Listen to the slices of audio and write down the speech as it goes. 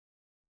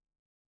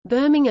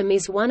Birmingham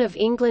is one of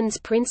England's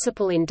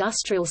principal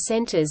industrial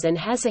centres and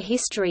has a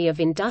history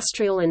of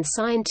industrial and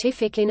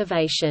scientific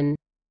innovation.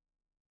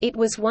 It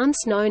was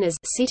once known as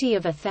City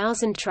of a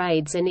Thousand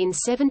Trades, and in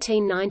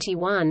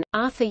 1791,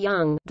 Arthur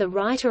Young, the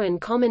writer and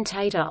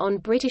commentator on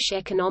British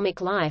economic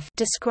life,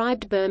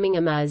 described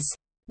Birmingham as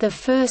the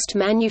first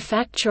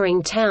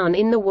manufacturing town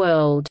in the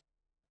world.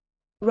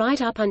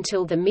 Right up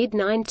until the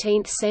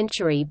mid-19th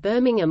century,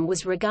 Birmingham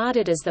was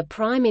regarded as the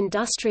prime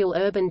industrial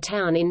urban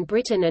town in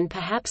Britain and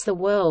perhaps the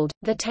world.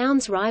 The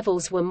town's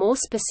rivals were more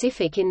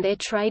specific in their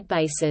trade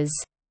bases.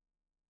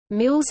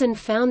 Mills and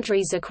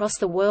foundries across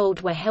the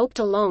world were helped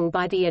along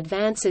by the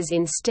advances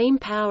in steam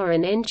power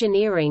and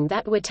engineering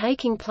that were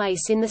taking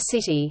place in the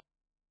city.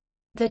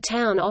 The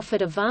town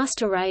offered a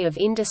vast array of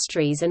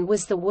industries and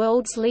was the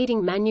world's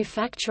leading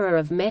manufacturer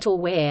of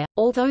metalware,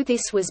 although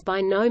this was by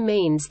no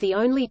means the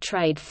only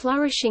trade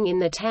flourishing in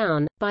the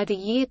town. By the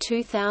year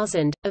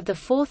 2000, of the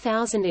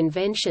 4,000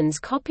 inventions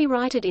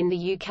copyrighted in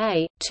the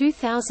UK,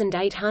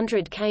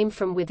 2,800 came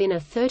from within a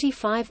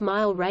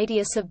 35-mile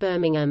radius of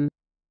Birmingham.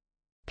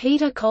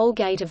 Peter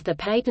Colgate of the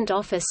Patent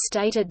Office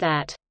stated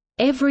that,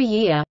 "Every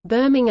year,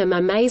 Birmingham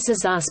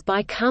amazes us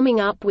by coming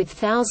up with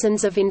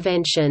thousands of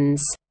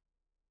inventions.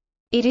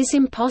 It is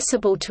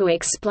impossible to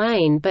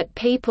explain, but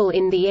people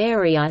in the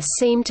area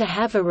seem to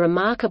have a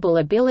remarkable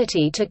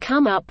ability to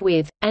come up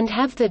with, and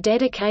have the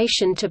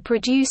dedication to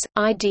produce,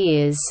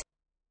 ideas."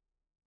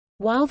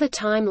 While the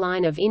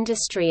timeline of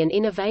industry and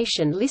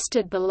innovation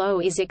listed below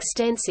is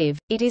extensive,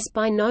 it is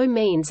by no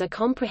means a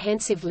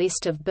comprehensive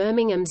list of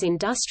Birmingham's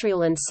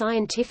industrial and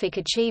scientific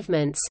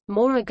achievements,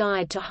 more a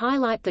guide to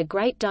highlight the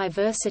great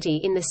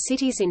diversity in the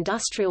city's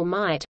industrial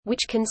might,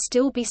 which can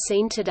still be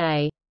seen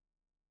today.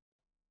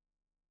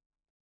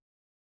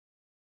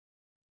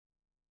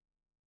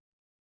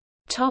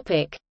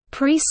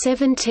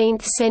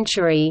 Pre-17th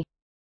century.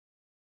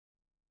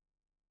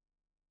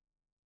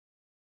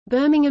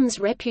 Birmingham's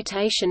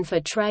reputation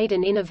for trade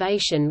and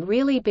innovation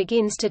really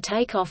begins to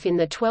take off in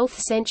the 12th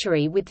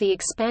century with the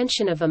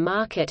expansion of a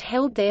market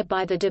held there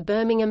by the de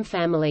Birmingham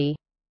family.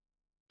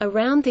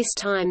 Around this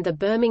time the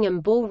Birmingham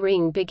bull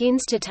ring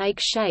begins to take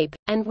shape,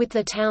 and with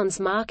the town's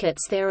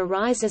markets there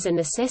arises a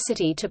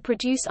necessity to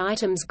produce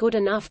items good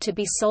enough to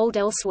be sold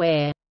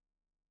elsewhere.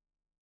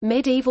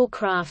 Medieval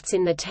crafts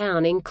in the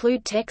town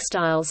include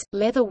textiles,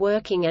 leather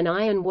working and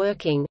iron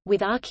working,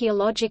 with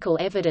archaeological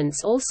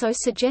evidence also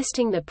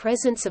suggesting the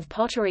presence of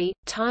pottery,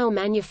 tile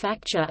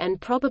manufacture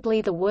and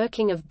probably the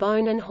working of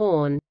bone and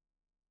horn.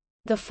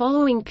 The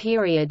following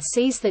period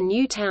sees the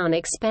new town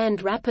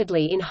expand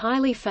rapidly in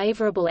highly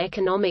favorable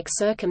economic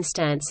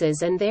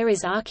circumstances, and there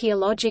is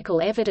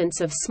archaeological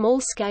evidence of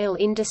small-scale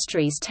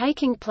industries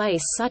taking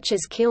place such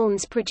as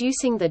kilns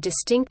producing the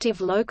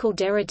distinctive local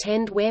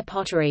Deratend ware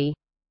pottery.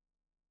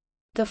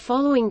 The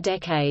following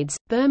decades,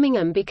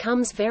 Birmingham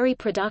becomes very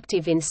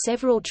productive in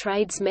several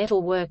trades: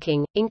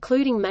 metalworking,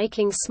 including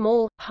making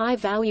small,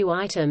 high-value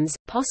items,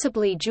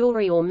 possibly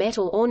jewelry or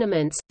metal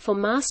ornaments, for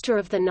Master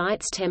of the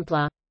Knights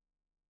Templar.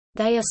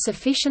 They are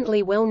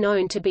sufficiently well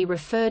known to be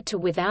referred to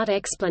without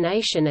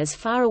explanation as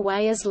far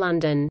away as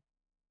London.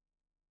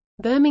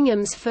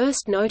 Birmingham's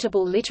first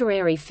notable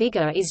literary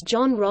figure is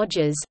John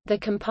Rogers, the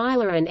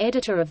compiler and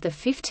editor of the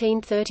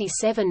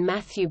 1537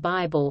 Matthew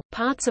Bible,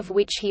 parts of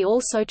which he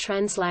also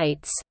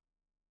translates.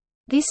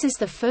 This is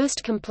the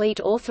first complete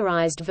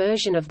authorized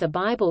version of the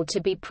Bible to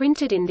be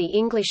printed in the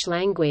English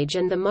language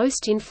and the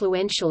most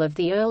influential of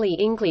the early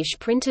English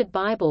printed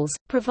Bibles,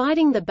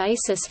 providing the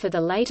basis for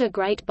the later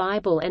Great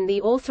Bible and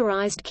the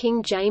authorized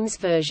King James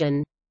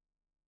Version.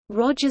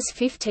 Rogers'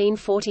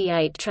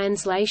 1548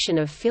 translation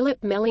of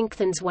Philip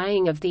Melanchthon's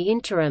Weighing of the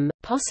Interim,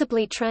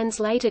 possibly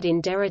translated in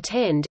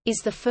Deratend, is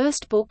the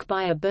first book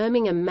by a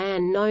Birmingham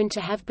man known to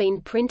have been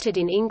printed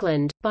in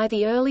England. By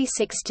the early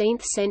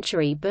 16th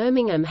century,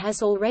 Birmingham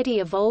has already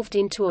evolved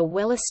into a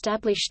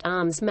well-established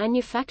arms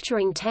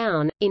manufacturing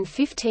town. In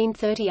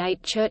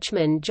 1538,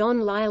 churchman John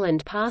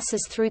Lyland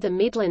passes through the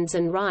Midlands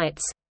and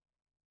writes,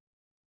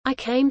 "I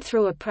came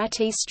through a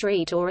Prattee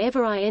street or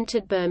ever I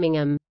entered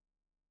Birmingham.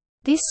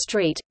 This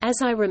street, as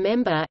I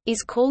remember,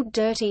 is called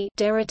Dirty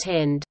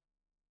Deratend.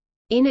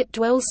 In it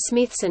dwells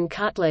smiths and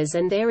cutlers,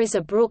 and there is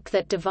a brook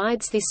that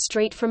divides this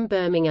street from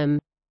Birmingham.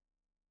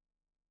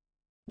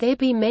 There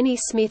be many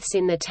smiths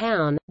in the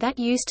town, that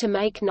use to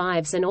make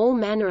knives and all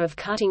manner of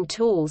cutting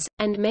tools,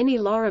 and many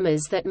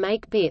lorimers that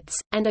make bits,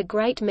 and a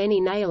great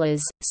many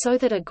nailers, so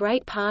that a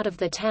great part of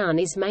the town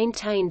is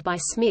maintained by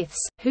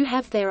smiths, who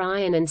have their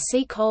iron and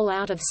sea coal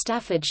out of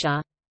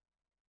Staffordshire."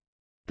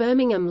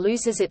 Birmingham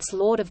loses its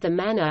lord of the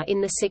manor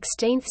in the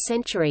 16th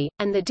century,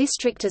 and the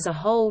district as a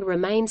whole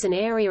remains an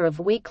area of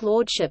weak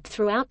lordship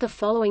throughout the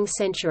following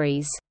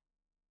centuries.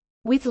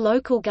 With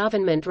local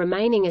government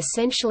remaining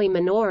essentially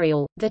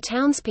manorial, the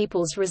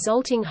townspeople's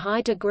resulting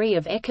high degree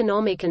of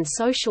economic and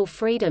social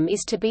freedom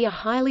is to be a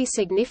highly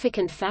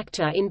significant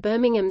factor in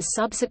Birmingham's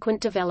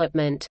subsequent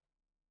development.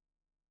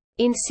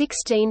 In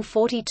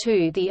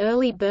 1642 the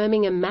early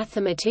Birmingham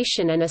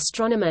mathematician and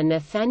astronomer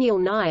Nathaniel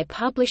Nye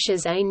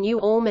publishes a new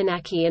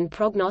almanacky and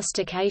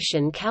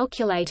prognostication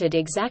calculated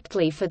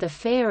exactly for the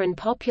fair and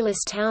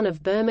populous town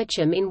of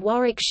Birmingham in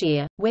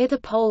Warwickshire, where the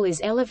pole is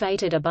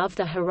elevated above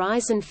the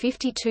horizon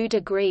 52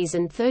 degrees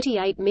and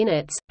 38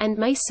 minutes, and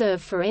may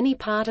serve for any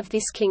part of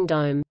this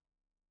kingdom.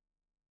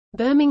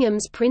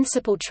 Birmingham's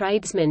principal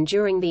tradesmen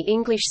during the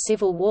English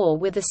Civil War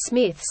were the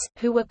smiths,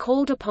 who were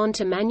called upon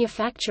to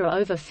manufacture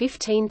over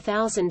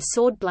 15,000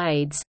 sword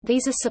blades.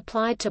 These are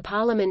supplied to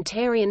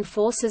parliamentarian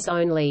forces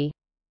only.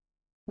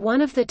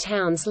 One of the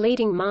town's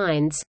leading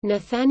minds,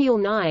 Nathaniel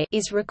Nye,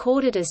 is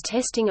recorded as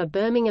testing a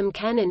Birmingham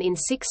cannon in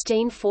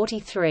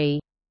 1643.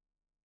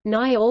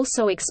 Nye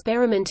also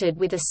experimented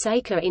with a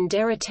saker in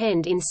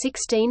Derritend in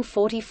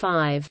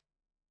 1645.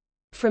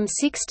 From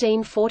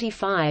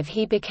 1645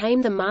 he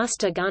became the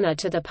master gunner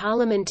to the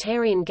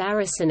parliamentarian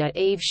garrison at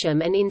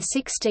Evesham, and in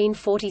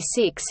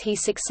 1646 he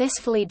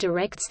successfully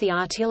directs the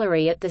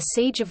artillery at the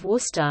Siege of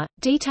Worcester,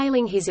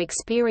 detailing his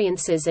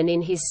experiences and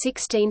in his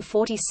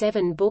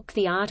 1647 book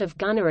The Art of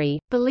Gunnery,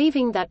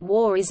 believing that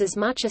war is as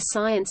much a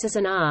science as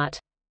an art.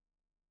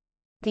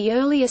 The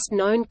earliest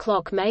known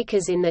clock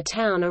makers in the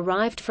town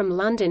arrived from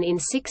London in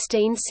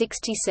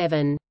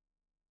 1667.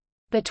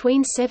 Between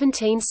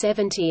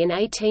 1770 and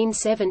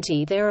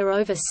 1870 there are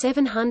over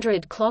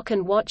 700 clock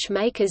and watch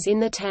makers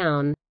in the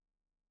town.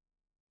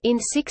 In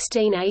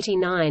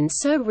 1689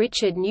 Sir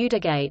Richard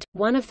Newdigate,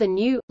 one of the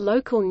new,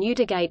 local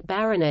Newdigate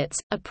baronets,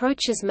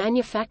 approaches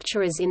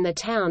manufacturers in the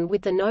town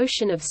with the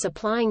notion of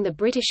supplying the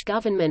British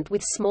government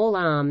with small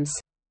arms.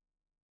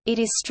 It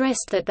is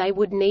stressed that they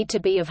would need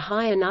to be of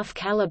high enough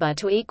caliber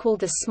to equal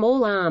the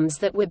small arms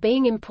that were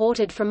being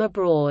imported from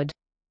abroad.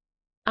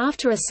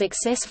 After a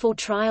successful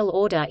trial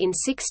order in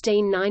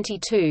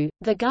 1692,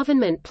 the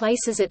government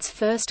places its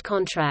first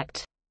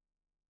contract.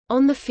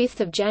 On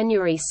 5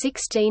 January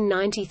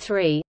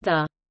 1693,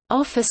 the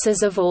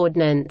Officers of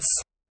Ordnance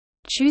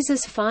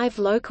chooses 5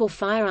 local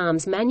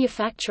firearms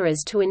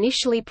manufacturers to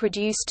initially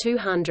produce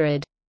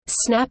 200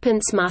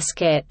 Snappance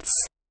muskets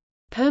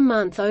per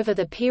month over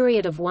the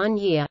period of 1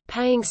 year,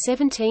 paying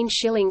 17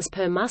 shillings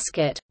per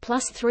musket,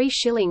 plus 3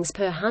 shillings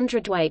per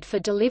hundredweight for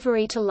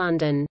delivery to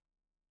London.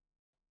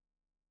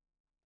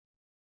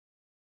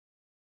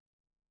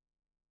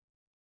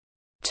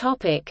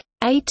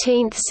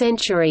 18th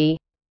century.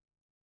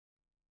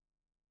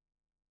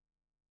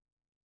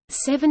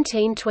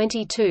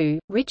 1722,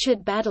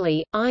 Richard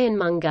Baddeley,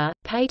 ironmonger,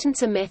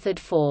 patents a method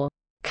for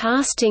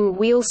casting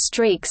wheel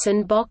streaks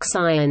and box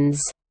irons.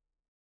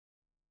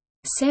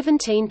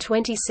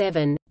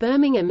 1727,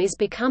 Birmingham is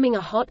becoming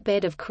a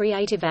hotbed of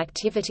creative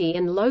activity,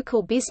 and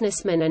local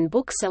businessman and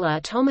bookseller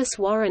Thomas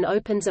Warren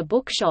opens a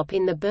bookshop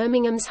in the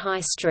Birmingham's High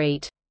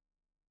Street.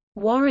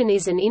 Warren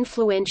is an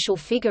influential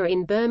figure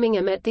in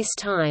Birmingham at this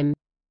time.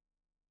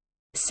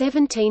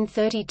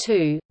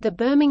 1732, the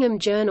Birmingham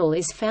Journal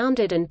is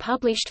founded and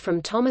published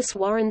from Thomas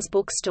Warren's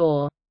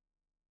bookstore.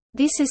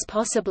 This is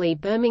possibly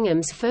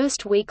Birmingham's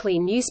first weekly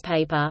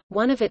newspaper.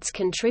 One of its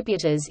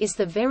contributors is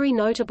the very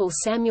notable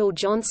Samuel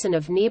Johnson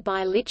of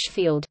nearby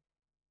Lichfield.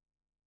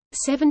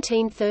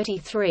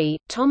 1733,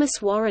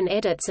 Thomas Warren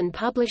edits and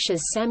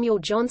publishes Samuel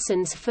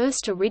Johnson's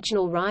first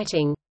original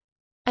writing,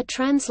 a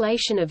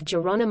translation of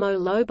Geronimo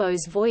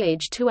Lobo's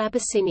Voyage to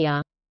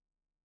Abyssinia.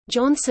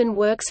 Johnson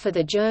works for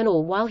the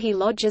journal while he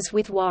lodges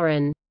with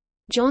Warren.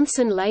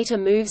 Johnson later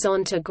moves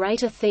on to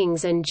greater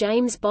things, and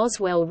James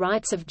Boswell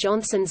writes of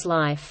Johnson's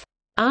life.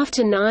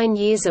 After 9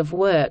 years of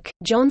work,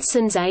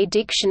 Johnson's A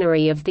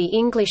Dictionary of the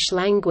English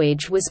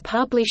Language was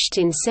published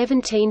in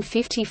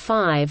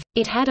 1755.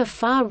 It had a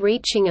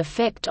far-reaching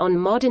effect on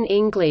modern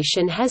English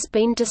and has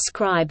been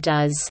described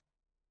as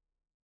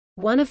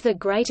one of the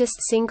greatest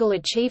single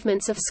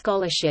achievements of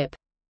scholarship.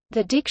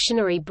 The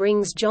dictionary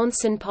brings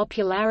Johnson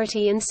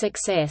popularity and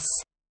success.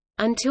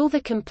 Until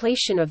the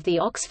completion of the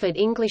Oxford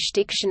English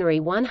Dictionary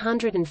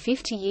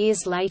 150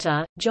 years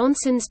later,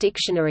 Johnson's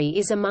dictionary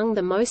is among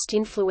the most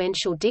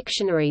influential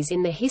dictionaries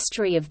in the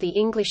history of the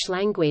English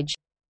language.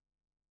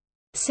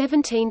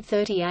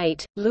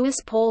 1738, Lewis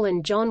Paul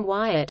and John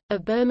Wyatt,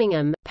 of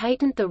Birmingham,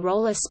 patent the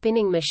roller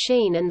spinning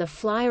machine and the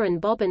flyer and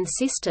bobbin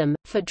system,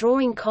 for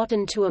drawing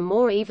cotton to a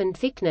more even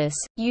thickness,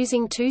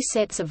 using 2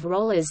 sets of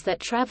rollers that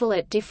travel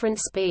at different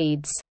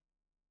speeds.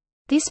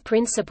 This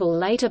principle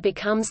later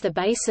becomes the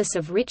basis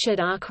of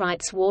Richard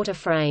Arkwright's water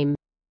frame.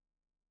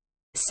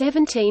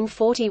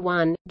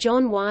 1741,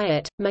 John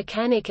Wyatt,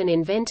 mechanic and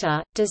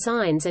inventor,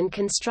 designs and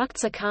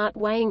constructs a cart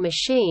weighing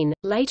machine,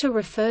 later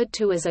referred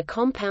to as a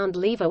compound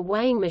lever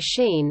weighing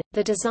machine.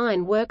 The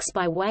design works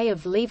by way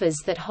of levers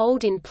that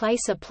hold in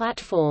place a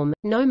platform.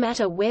 No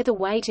matter where the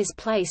weight is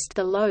placed,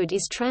 the load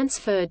is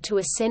transferred to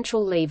a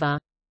central lever.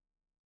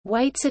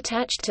 Weights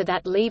attached to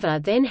that lever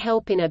then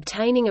help in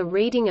obtaining a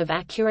reading of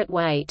accurate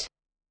weight.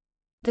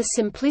 The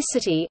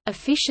simplicity,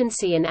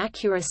 efficiency and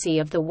accuracy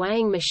of the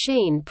weighing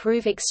machine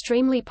prove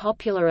extremely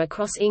popular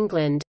across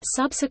England.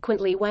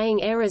 Subsequently,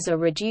 weighing errors are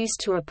reduced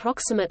to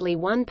approximately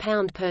 1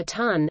 pound per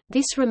ton.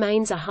 This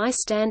remains a high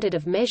standard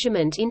of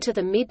measurement into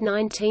the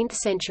mid-19th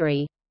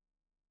century.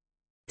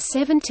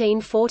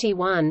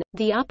 1741,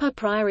 the Upper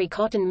Priory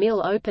Cotton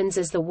Mill opens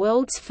as the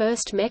world's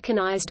first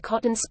mechanized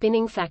cotton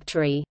spinning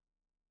factory.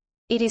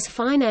 It is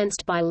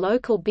financed by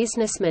local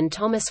businessman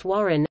Thomas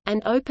Warren,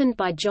 and opened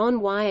by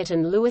John Wyatt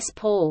and Lewis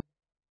Paul.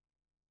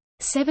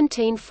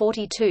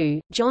 1742,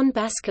 John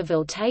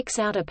Baskerville takes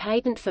out a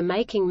patent for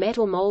making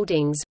metal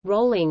moldings,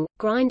 rolling,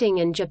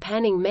 grinding and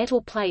japanning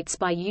metal plates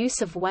by use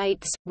of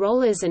weights,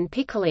 rollers and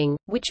pickling,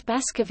 which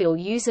Baskerville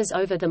uses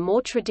over the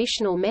more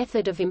traditional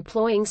method of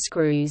employing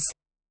screws.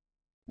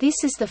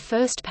 This is the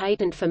first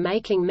patent for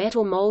making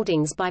metal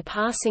moldings by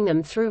passing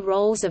them through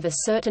rolls of a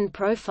certain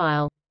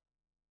profile.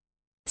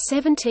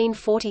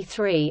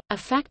 1743, a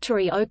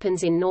factory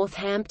opens in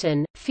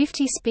Northampton,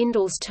 50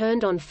 spindles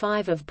turned on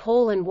 5 of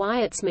Paul and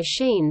Wyatt's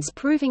machines,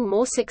 proving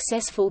more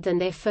successful than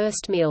their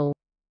first mill.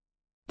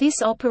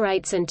 This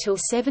operates until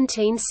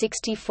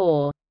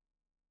 1764.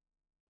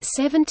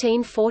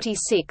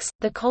 1746,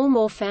 the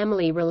Colmore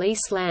family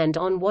release land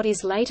on what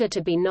is later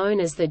to be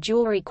known as the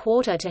Jewellery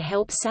Quarter to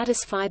help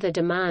satisfy the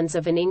demands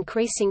of an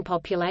increasing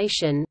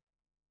population.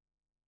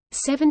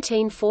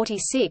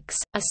 1746,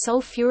 a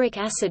sulfuric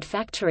acid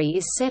factory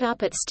is set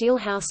up at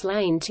Steelhouse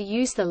Lane to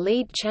use the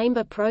lead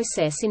chamber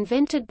process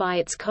invented by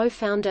its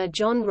co-founder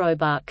John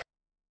Roebuck.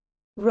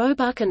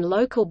 Roebuck and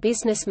local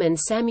businessman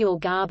Samuel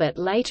Garbett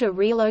later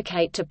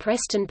relocate to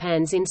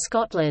Prestonpans in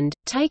Scotland,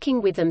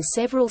 taking with them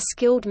several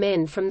skilled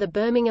men from the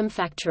Birmingham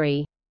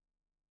factory.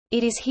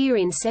 It is here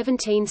in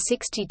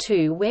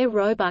 1762 where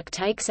Roebuck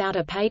takes out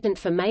a patent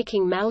for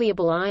making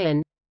malleable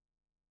iron.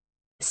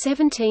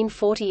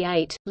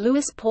 1748,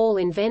 Lewis Paul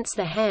invents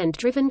the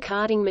hand-driven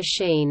carding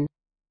machine.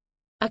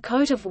 A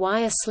coat of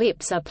wire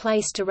slips are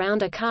placed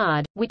around a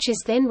card, which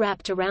is then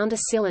wrapped around a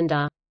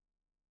cylinder.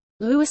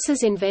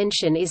 Lewis's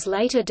invention is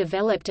later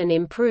developed and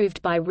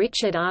improved by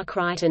Richard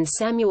Arkwright and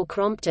Samuel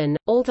Crompton,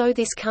 although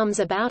this comes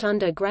about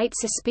under great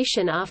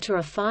suspicion after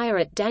a fire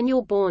at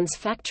Daniel Bourne's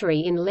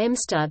factory in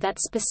Leominster that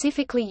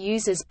specifically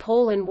uses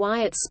Paul and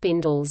Wyatt's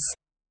spindles.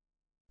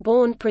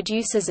 Bourne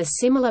produces a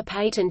similar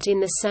patent in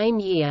the same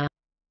year.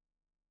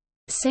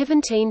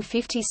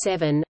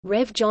 1757,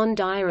 Rev. John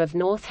Dyer of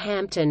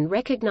Northampton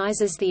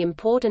recognizes the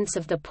importance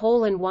of the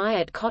Paul and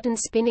Wyatt cotton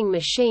spinning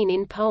machine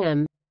in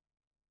poem.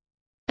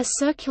 A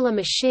circular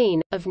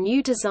machine, of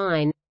new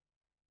design.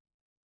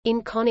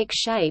 In conic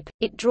shape,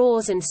 it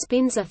draws and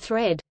spins a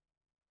thread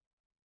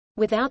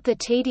without the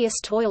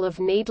tedious toil of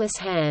needless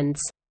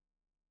hands.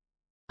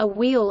 A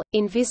wheel,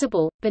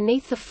 invisible,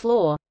 beneath the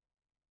floor.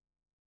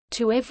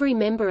 To every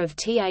member of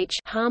th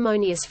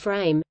harmonious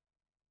frame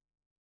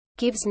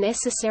gives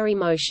necessary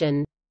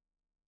motion.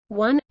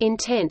 1.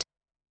 Intent.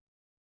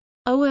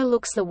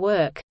 O'erlooks the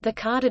work, the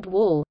carded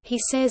wool, he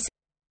says,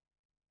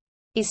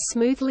 is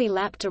smoothly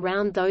lapped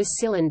around those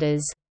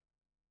cylinders,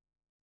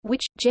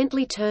 which,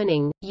 gently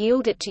turning,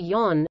 yield it to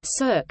yon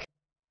cirque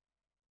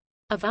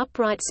of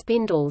upright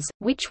spindles,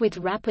 which with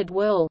rapid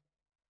whirl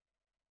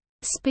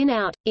spin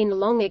out, in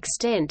long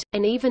extent,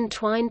 an even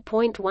twine.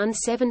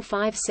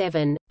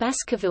 1757,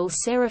 Baskerville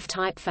serif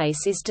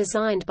typeface is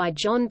designed by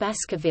John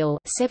Baskerville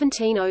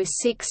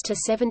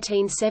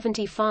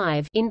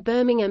 (1706–1775) in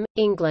Birmingham,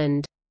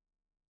 England.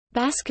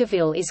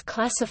 Baskerville is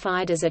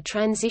classified as a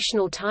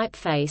transitional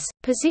typeface,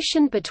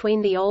 positioned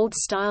between the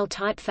old-style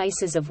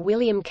typefaces of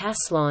William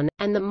Caslon,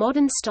 and the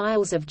modern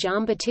styles of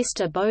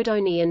Giambattista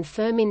Bodoni and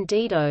Fermin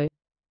Dido.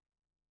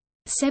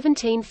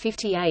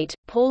 1758,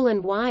 Paul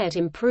and Wyatt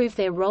improve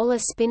their roller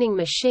spinning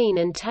machine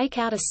and take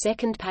out a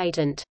second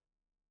patent.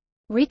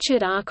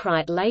 Richard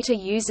Arkwright later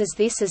uses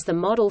this as the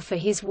model for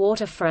his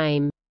water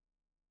frame.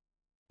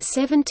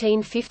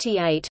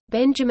 1758,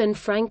 Benjamin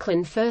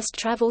Franklin first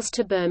travels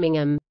to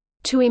Birmingham,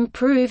 "to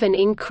improve and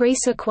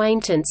increase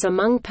acquaintance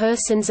among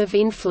persons of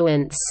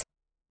influence,"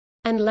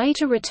 and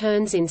later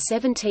returns in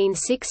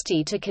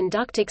 1760 to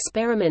conduct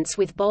experiments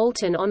with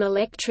Bolton on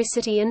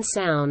electricity and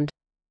sound.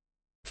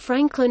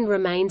 Franklin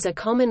remains a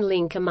common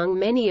link among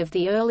many of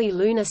the early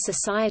Lunar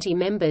Society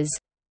members.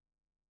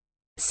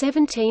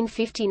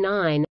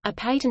 1759, a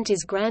patent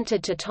is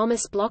granted to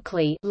Thomas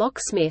Blockley,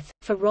 locksmith,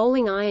 for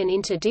rolling iron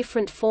into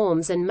different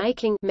forms and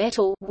making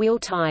metal wheel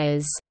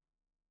tires.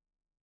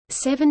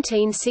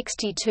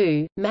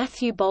 1762,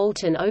 Matthew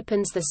Bolton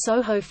opens the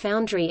Soho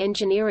Foundry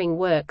Engineering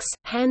Works,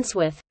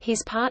 Handsworth.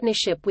 His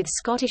partnership with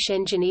Scottish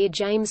engineer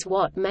James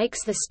Watt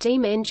makes the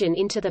steam engine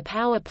into the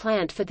power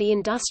plant for the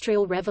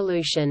Industrial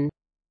Revolution.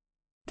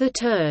 The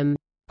term,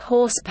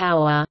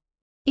 horsepower,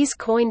 is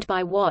coined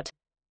by Watt.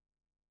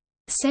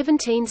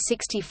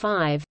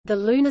 1765, the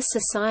Lunar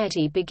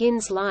Society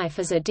begins life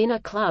as a dinner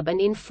club and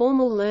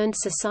informal learned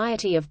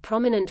society of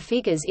prominent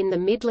figures in the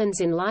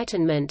Midlands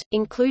Enlightenment,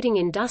 including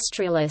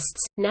industrialists,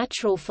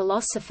 natural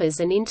philosophers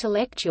and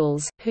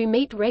intellectuals, who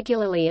meet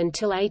regularly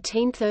until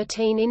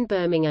 1813 in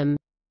Birmingham.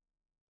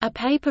 A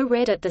paper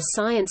read at the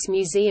Science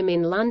Museum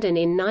in London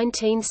in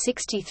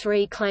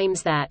 1963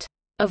 claims that,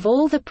 "Of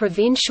all the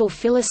provincial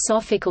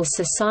philosophical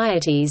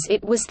societies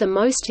it was the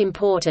most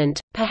important,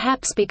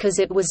 perhaps because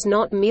it was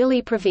not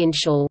merely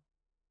provincial.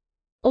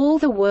 All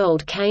the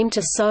world came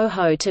to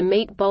Soho to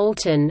meet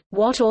Bolton,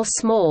 Watt or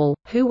Small,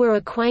 who were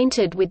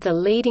acquainted with the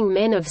leading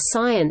men of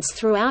science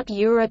throughout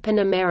Europe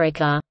and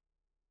America."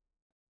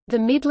 The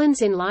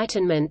Midlands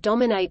Enlightenment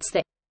dominates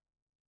the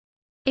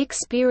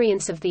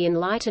experience of the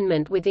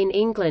Enlightenment within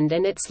England,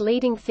 and its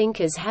leading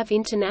thinkers have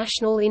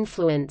international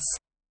influence.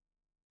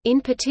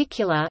 In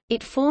particular,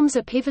 it forms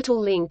a pivotal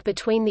link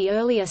between the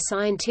earlier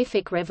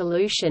scientific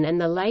revolution and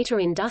the later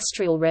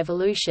industrial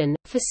revolution,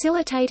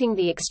 facilitating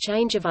the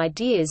exchange of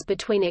ideas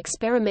between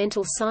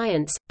experimental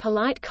science,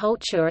 polite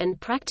culture and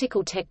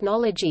practical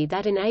technology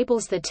that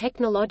enables the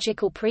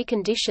technological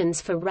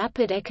preconditions for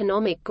rapid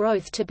economic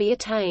growth to be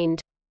attained.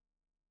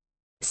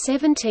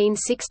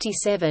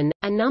 1767,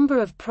 a number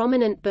of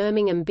prominent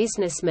Birmingham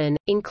businessmen,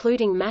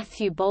 including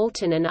Matthew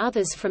Bolton and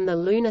others from the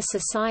Lunar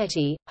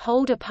Society,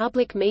 hold a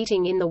public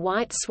meeting in the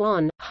White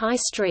Swan, High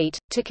Street,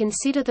 to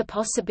consider the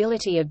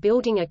possibility of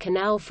building a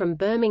canal from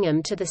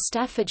Birmingham to the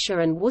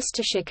Staffordshire and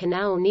Worcestershire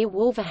Canal near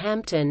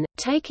Wolverhampton,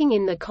 taking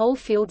in the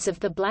coalfields of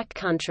the Black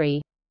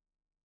Country.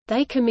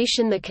 They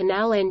commission the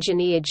canal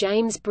engineer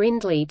James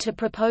Brindley to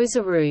propose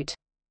a route.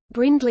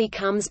 Brindley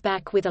comes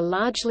back with a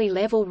largely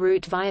level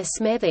route via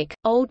Smethwick,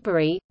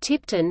 Oldbury,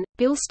 Tipton,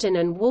 Bilston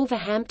and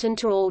Wolverhampton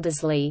to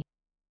Aldersley.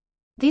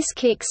 This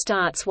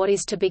kick-starts what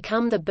is to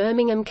become the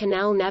Birmingham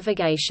Canal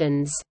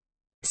navigations.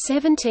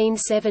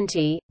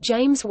 1770,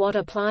 James Watt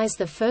applies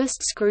the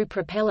first screw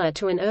propeller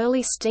to an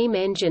early steam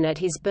engine at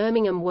his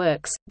Birmingham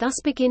works, thus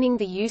beginning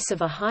the use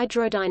of a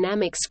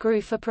hydrodynamic screw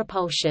for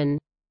propulsion.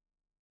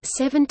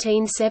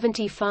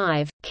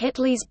 1775,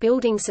 Ketley's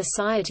Building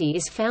Society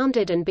is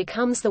founded and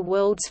becomes the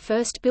world's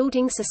first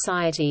building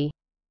society.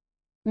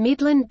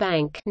 Midland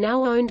Bank,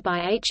 now owned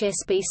by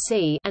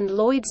HSBC, and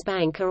Lloyds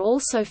Bank are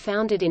also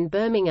founded in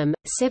Birmingham.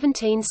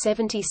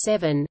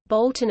 1777,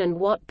 Bolton and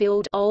Watt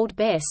build Old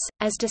Bess,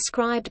 as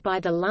described by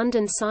the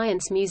London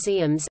Science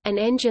Museums, an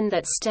engine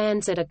that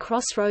stands at a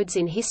crossroads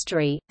in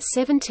history.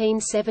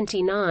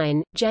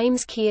 1779,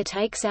 James Keir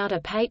takes out a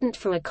patent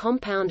for a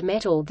compound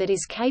metal that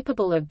is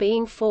capable of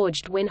being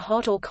forged when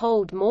hot or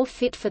cold, more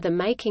fit for the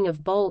making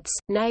of bolts,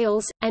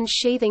 nails, and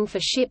sheathing for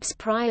ships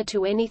prior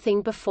to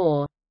anything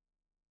before.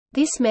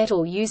 This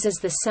metal uses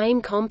the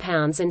same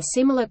compounds and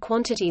similar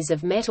quantities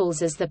of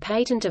metals as the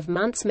patent of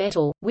Muntz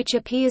metal, which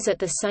appears at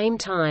the same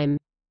time.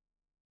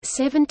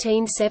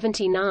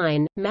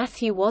 1779,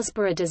 Matthew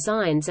Wasborough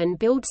designs and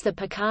builds the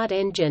Pickard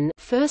engine,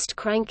 first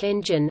crank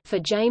engine, for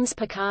James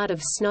Pickard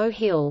of Snow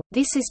Hill.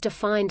 This is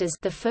defined as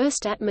the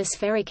first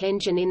atmospheric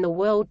engine in the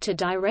world to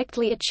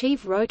directly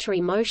achieve rotary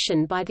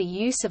motion by the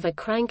use of a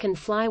crank and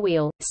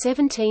flywheel.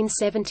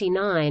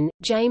 1779,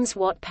 James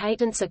Watt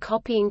patents a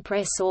copying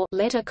press or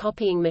letter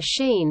copying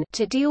machine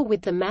to deal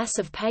with the mass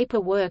of paper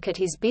work at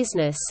his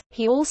business.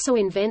 He also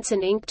invents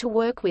an ink to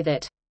work with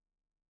it.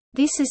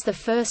 This is the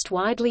first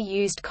widely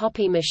used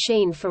copy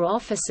machine for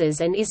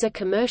offices and is a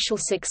commercial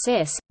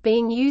success,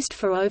 being used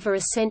for over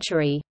a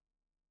century.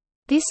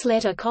 This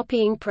letter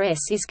copying press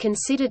is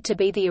considered to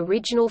be the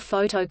original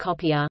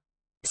photocopier.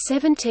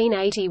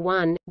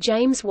 1781,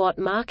 James Watt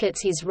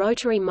markets his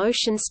rotary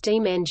motion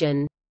steam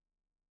engine.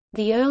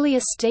 The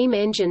earlier steam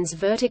engine's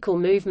vertical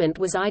movement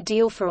was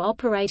ideal for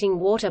operating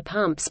water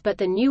pumps, but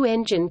the new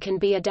engine can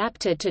be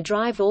adapted to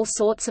drive all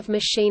sorts of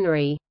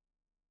machinery.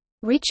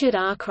 Richard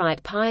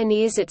Arkwright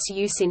pioneers its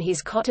use in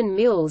his cotton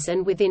mills,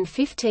 and within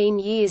 15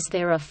 years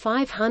there are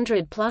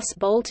 500+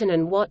 Bolton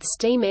and Watt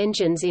steam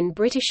engines in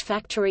British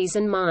factories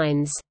and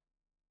mines.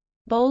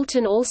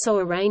 Bolton also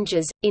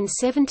arranges, in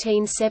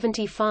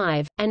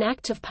 1775, an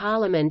Act of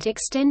Parliament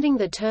extending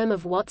the term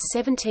of Watt's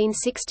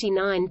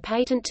 1769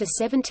 patent to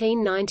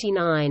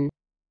 1799.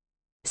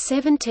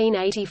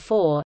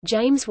 1784,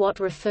 James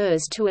Watt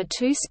refers to a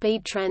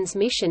two-speed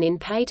transmission in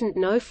Patent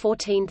No.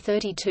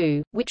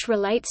 1432, which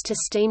relates to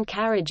steam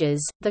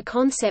carriages, the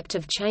concept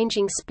of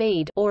changing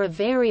speed or a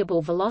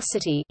variable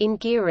velocity in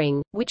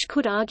gearing, which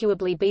could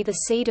arguably be the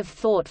seed of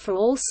thought for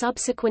all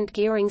subsequent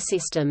gearing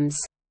systems.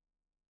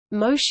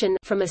 Motion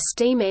from a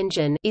steam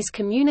engine is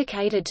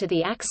communicated to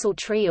the axle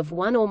tree of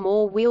one or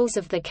more wheels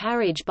of the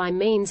carriage by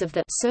means of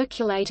the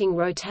circulating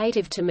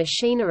rotative to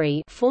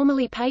machinery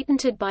formerly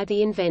patented by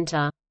the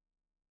inventor.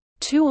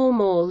 Two or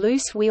more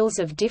loose wheels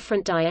of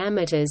different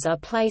diameters are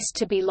placed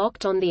to be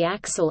locked on the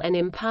axle and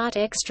impart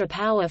extra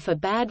power for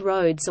bad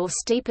roads or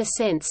steep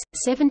ascents.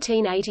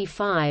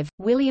 1785,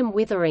 William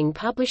Withering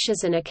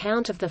publishes an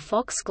account of the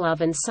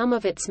foxglove and some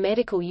of its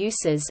medical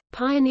uses,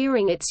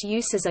 pioneering its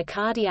use as a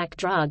cardiac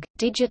drug.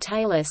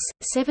 Digitalis.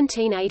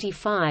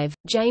 1785,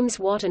 James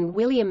Watt and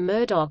William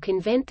Murdoch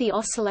invent the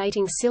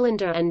oscillating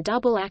cylinder and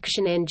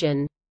double-action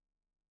engine.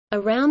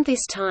 Around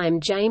this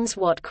time James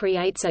Watt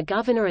creates a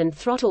governor and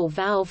throttle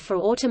valve for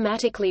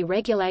automatically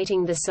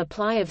regulating the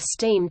supply of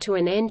steam to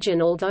an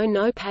engine, although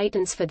no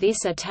patents for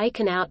this are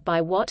taken out by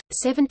Watt.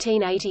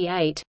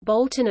 1788,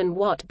 Boulton and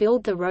Watt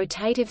build the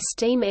rotative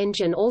steam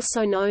engine,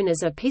 also known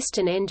as a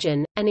piston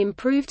engine, an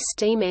improved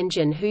steam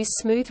engine whose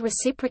smooth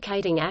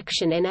reciprocating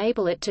action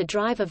enable it to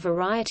drive a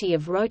variety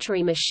of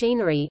rotary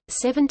machinery.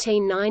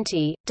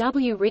 1790,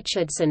 W.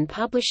 Richardson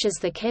publishes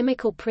The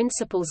Chemical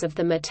Principles of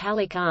the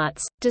Metallic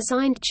Arts,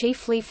 designed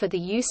chiefly for the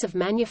use of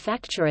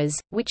manufacturers,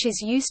 which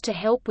is used to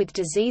help with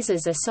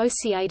diseases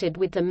associated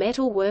with the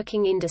metal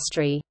working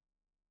industry.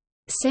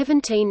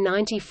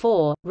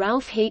 1794,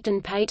 Ralph Heaton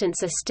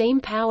patents a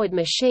steam-powered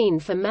machine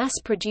for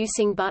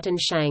mass-producing button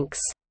shanks.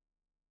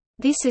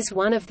 This is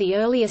one of the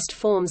earliest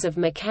forms of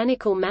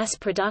mechanical mass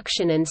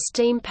production and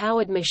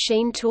steam-powered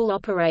machine tool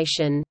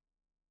operation.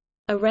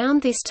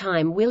 Around this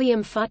time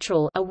William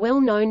Futrell, a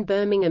well-known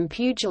Birmingham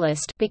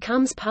pugilist,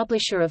 becomes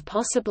publisher of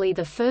possibly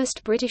the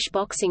first British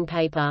boxing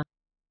paper.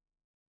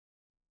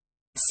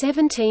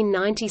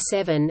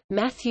 1797,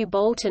 Matthew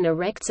Boulton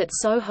erects at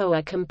Soho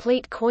a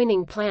complete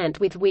coining plant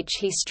with which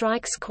he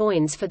strikes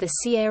coins for the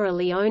Sierra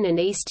Leone and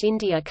East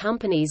India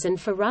Companies and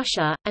for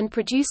Russia, and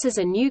produces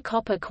a new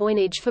copper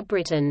coinage for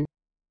Britain.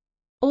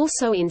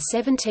 Also in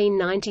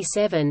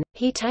 1797,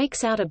 he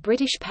takes out a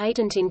British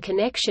patent in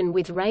connection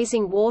with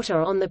raising water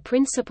on the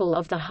principle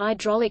of the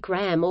hydraulic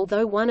ram,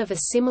 although one of a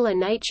similar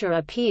nature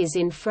appears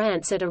in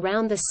France at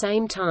around the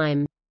same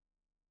time.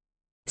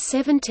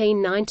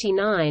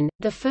 1799,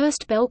 the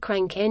first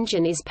Bellcrank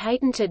engine is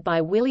patented by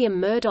William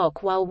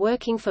Murdoch while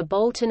working for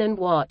Boulton and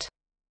Watt.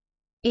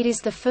 It is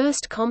the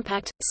first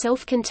compact,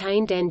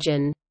 self-contained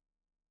engine.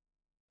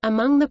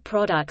 Among the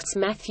products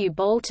Matthew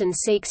Boulton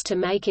seeks to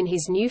make in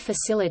his new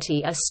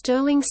facility are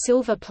sterling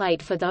silver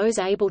plate for those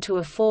able to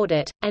afford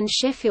it, and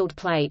Sheffield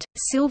plate,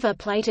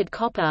 silver-plated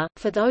copper,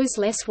 for those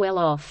less well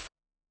off.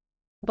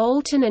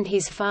 Boulton and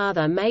his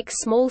father make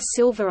small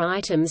silver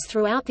items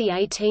throughout the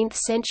 18th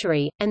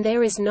century, and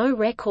there is no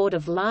record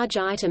of large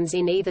items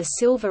in either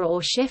silver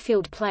or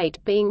Sheffield plate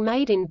being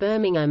made in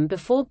Birmingham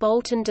before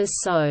Boulton does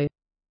so.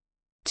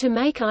 To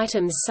make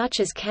items such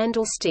as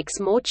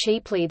candlesticks more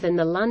cheaply than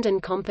the London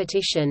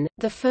competition,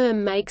 the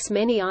firm makes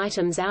many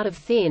items out of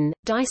thin,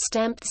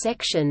 die-stamped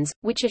sections,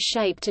 which are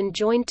shaped and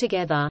joined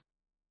together.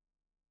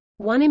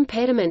 One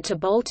impediment to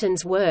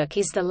Boulton's work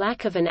is the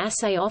lack of an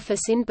assay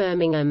office in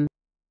Birmingham.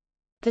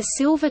 The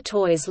silver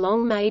toys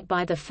long made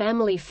by the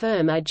family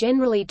firm are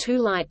generally too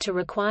light to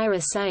require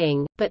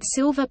assaying, but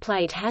silver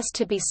plate has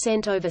to be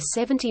sent over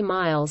 70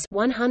 miles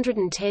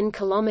 (110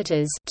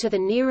 kilometers) to the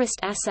nearest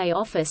assay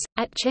office,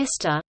 at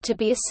Chester, to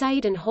be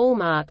assayed and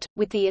hallmarked,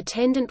 with the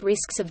attendant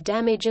risks of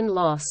damage and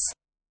loss.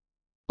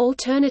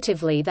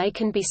 Alternatively they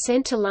can be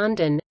sent to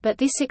London, but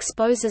this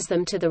exposes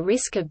them to the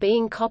risk of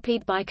being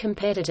copied by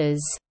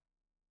competitors.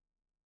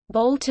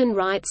 Boulton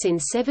writes in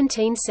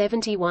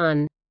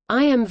 1771,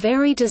 "I am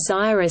very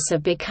desirous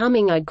of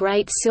becoming a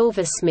great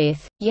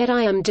silversmith, yet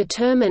I am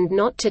determined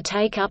not to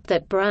take up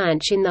that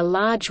branch in the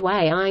large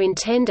way I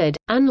intended,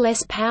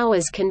 unless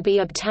powers can be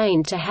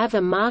obtained to have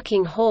a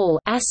marking hall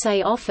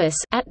assay office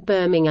at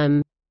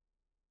Birmingham."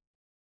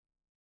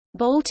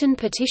 Boulton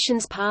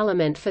petitions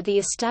Parliament for the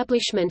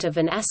establishment of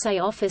an assay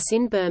office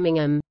in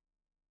Birmingham.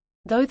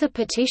 Though the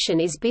petition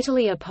is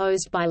bitterly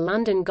opposed by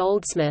London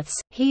goldsmiths,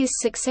 he is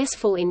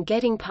successful in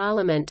getting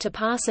Parliament to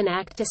pass an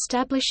act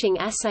establishing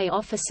assay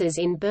offices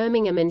in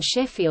Birmingham and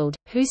Sheffield,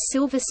 whose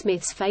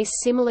silversmiths face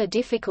similar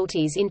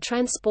difficulties in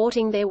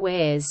transporting their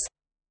wares.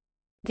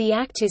 The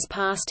act is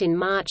passed in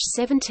March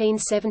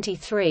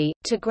 1773,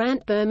 to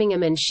grant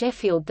Birmingham and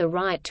Sheffield the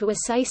right to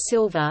assay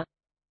silver.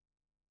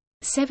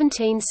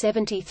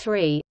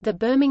 1773, the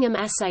Birmingham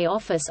Assay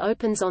Office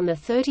opens on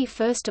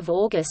 31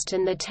 August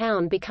and the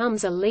town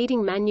becomes a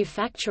leading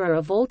manufacturer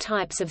of all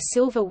types of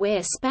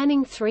silverware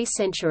spanning 3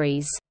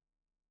 centuries.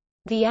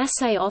 The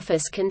Assay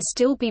Office can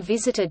still be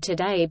visited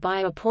today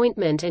by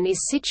appointment and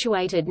is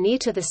situated near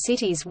to the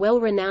city's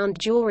well-renowned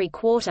jewellery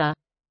quarter.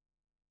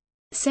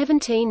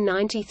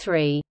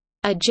 1793,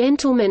 a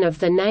gentleman of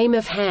the name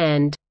of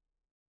Hand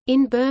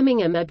in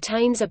Birmingham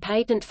obtains a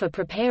patent for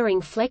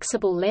preparing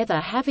flexible leather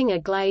having a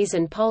glaze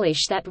and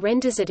polish that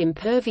renders it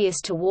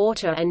impervious to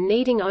water and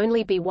needing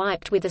only be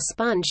wiped with a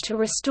sponge to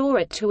restore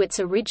it to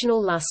its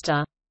original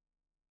luster.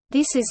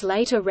 This is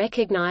later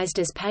recognized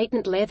as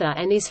patent leather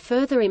and is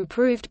further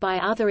improved by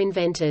other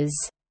inventors.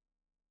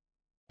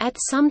 At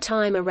some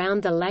time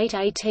around the late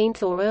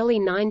 18th or early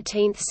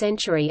 19th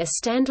century a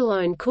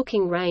standalone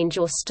cooking range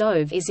or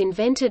stove is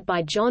invented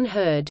by John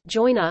Hurd,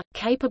 joiner,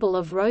 capable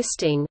of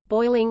roasting,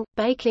 boiling,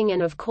 baking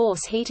and of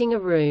course heating a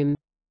room.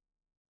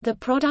 The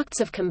products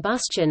of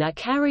combustion are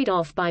carried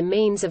off by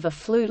means of a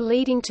flue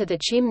leading to the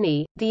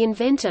chimney. The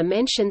inventor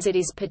mentions it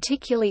is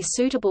particularly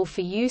suitable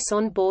for use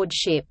on board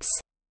ships.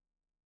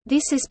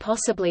 This is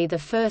possibly the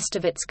first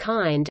of its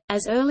kind,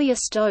 as earlier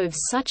stoves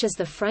such as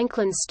the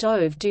Franklin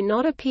stove do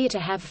not appear to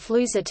have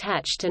flues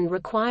attached and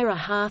require a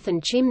hearth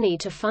and chimney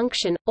to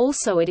function.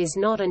 Also, it is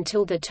not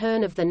until the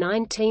turn of the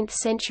 19th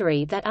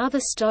century that other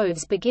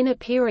stoves begin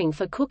appearing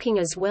for cooking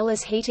as well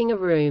as heating a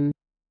room.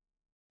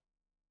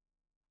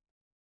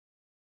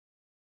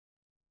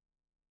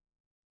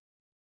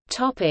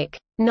 Topic: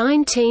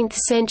 19th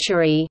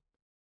century.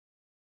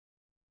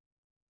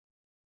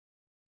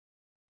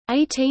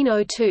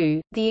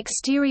 1802, the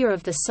exterior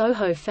of the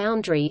Soho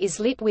foundry is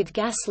lit with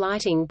gas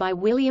lighting by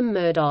William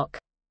Murdoch.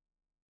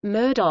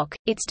 Murdoch,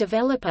 its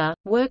developer,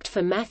 worked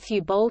for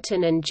Matthew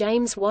Boulton and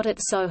James Watt at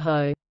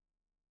Soho.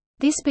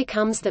 This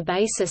becomes the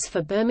basis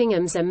for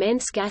Birmingham's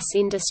immense gas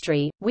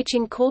industry, which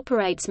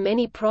incorporates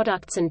many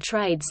products and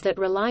trades that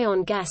rely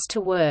on gas to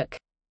work.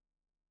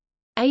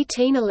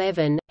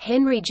 1811,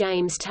 Henry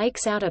James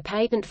takes out a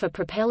patent for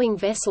propelling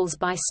vessels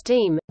by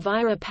steam,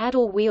 via a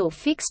paddle wheel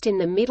fixed in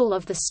the middle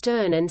of the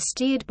stern and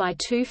steered by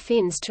two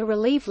fins to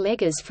relieve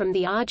leggers from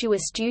the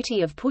arduous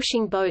duty of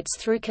pushing boats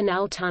through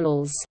canal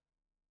tunnels.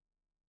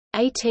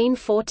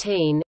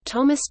 1814,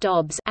 Thomas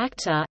Dobbs,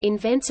 actor,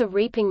 invents a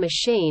reaping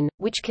machine,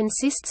 which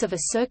consists of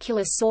a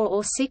circular saw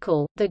or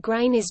sickle. The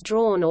grain is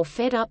drawn or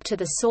fed up to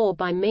the saw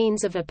by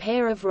means of a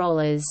pair of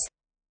rollers.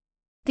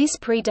 This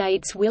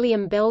predates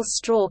William Bell's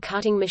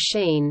straw-cutting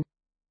machine.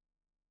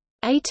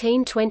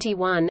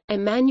 1821,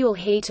 Emmanuel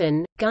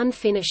Heaton, gun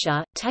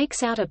finisher,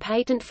 takes out a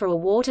patent for a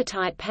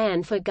watertight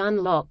pan for gun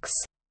locks.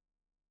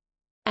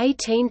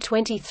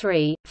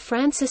 1823,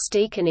 Francis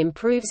Deacon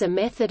improves a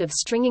method of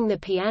stringing the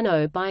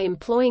piano by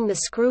employing the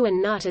screw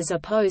and nut as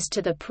opposed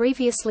to the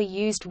previously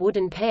used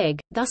wooden peg,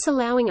 thus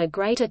allowing a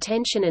greater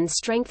tension and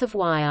strength of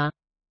wire.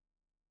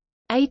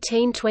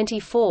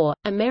 1824,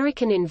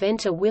 American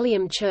inventor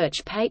William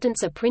Church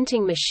patents a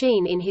printing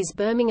machine in his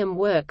Birmingham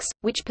works,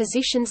 which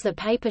positions the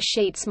paper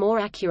sheets more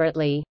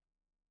accurately.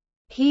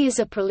 He is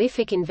a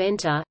prolific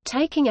inventor,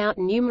 taking out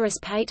numerous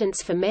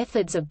patents for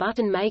methods of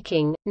button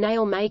making,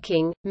 nail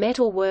making,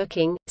 metal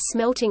working,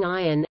 smelting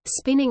iron,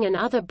 spinning and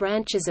other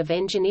branches of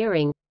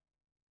engineering.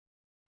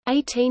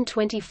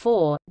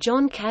 1824,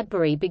 John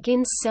Cadbury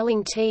begins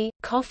selling tea,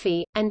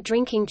 coffee, and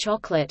drinking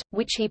chocolate,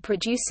 which he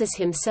produces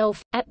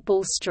himself, at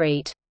Bull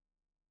Street.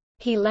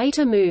 He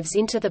later moves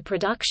into the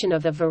production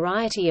of a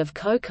variety of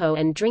cocoa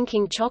and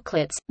drinking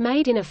chocolates,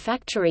 made in a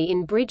factory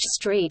in Bridge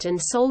Street and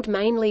sold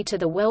mainly to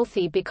the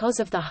wealthy because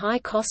of the high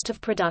cost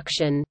of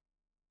production.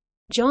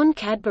 John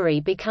Cadbury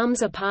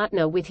becomes a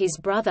partner with his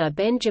brother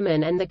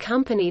Benjamin, and the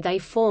company they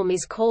form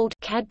is called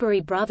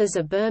Cadbury Brothers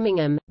of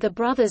Birmingham. The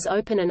brothers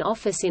open an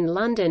office in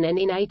London, and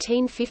in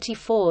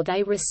 1854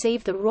 they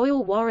receive the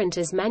royal warrant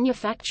as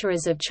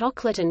manufacturers of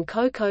chocolate and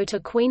cocoa to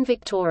Queen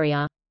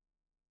Victoria.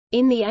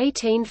 In the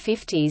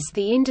 1850s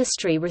the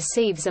industry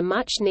receives a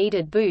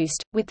much-needed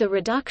boost, with the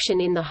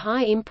reduction in the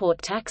high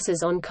import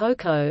taxes on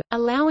cocoa,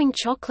 allowing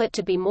chocolate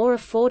to be more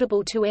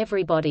affordable to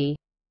everybody.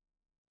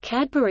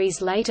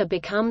 Cadbury's later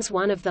becomes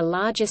one of the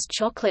largest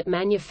chocolate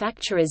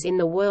manufacturers in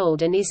the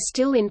world and is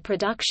still in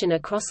production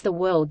across the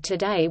world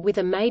today, with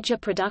a major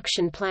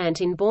production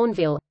plant in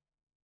Bourneville.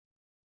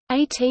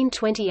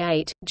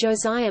 1828,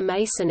 Josiah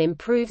Mason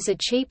improves a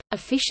cheap,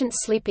 efficient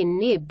slip-in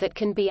nib that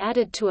can be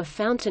added to a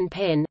fountain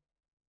pen.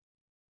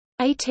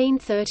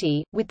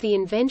 1830, with the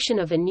invention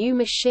of a new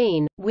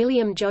machine,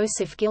 William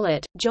Joseph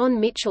Gillett, John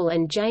Mitchell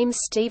and James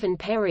Stephen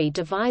Perry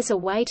devise a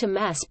way to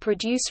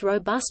mass-produce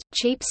robust,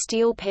 cheap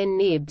steel pen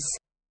nibs.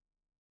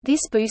 This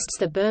boosts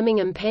the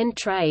Birmingham pen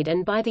trade,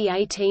 and by the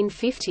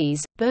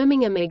 1850s,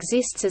 Birmingham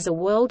exists as a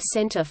world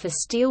centre for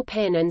steel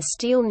pen and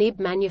steel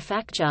nib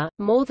manufacture.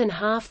 More than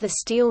half the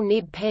steel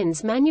nib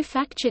pens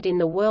manufactured in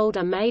the world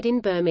are made in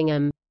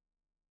Birmingham.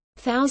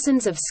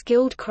 Thousands of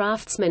skilled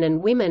craftsmen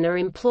and women are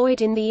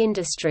employed in the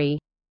industry.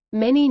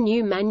 Many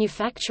new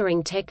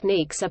manufacturing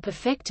techniques are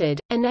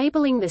perfected,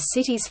 enabling the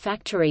city's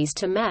factories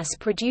to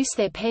mass-produce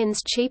their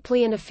pens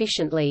cheaply and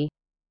efficiently.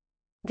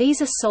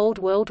 These are sold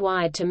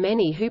worldwide to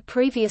many who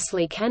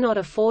previously cannot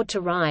afford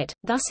to write,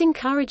 thus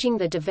encouraging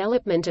the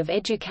development of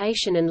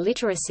education and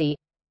literacy.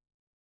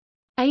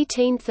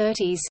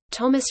 1830s,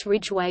 Thomas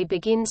Ridgway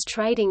begins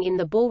trading in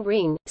the Bull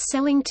Ring,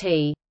 selling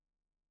tea.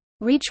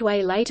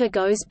 Ridgway later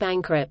goes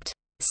bankrupt.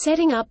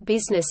 Setting up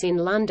business in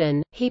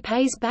London, he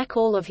pays back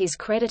all of his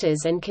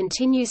creditors and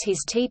continues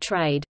his tea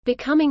trade,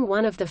 becoming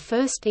one of the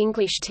first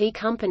English tea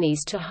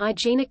companies to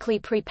hygienically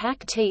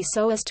pre-pack tea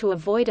so as to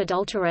avoid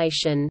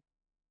adulteration.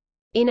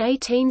 In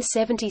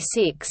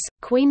 1876,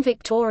 Queen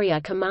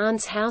Victoria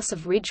commands House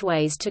of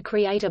Ridgways to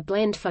create a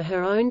blend for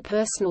her own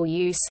personal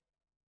use.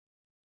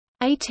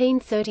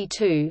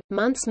 1832,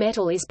 Muntz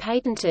metal is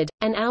patented,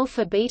 an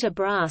alpha-beta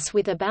brass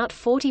with about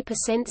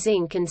 40%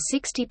 zinc and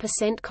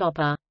 60%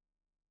 copper.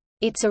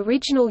 Its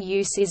original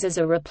use is as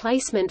a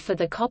replacement for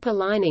the copper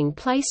lining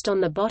placed on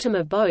the bottom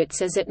of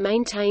boats, as it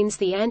maintains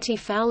the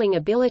anti-fouling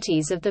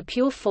abilities of the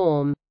pure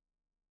form.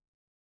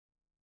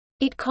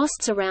 It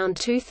costs around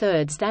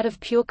two-thirds that of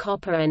pure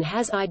copper and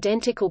has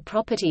identical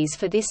properties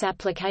for this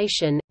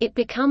application. It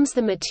becomes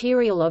the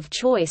material of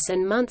choice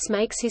and Muntz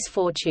makes his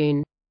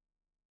fortune.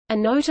 A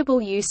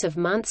notable use of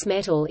Muntz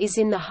metal is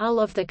in the hull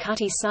of the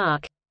Cutty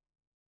Sark.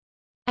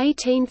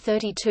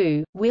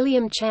 1832,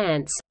 William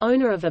Chance,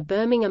 owner of a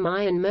Birmingham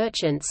iron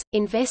merchants,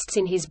 invests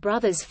in his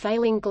brother's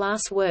failing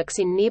glass works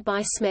in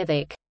nearby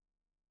Smethwick.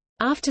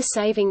 After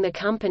saving the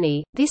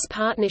company, this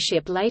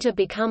partnership later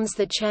becomes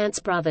the Chance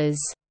Brothers.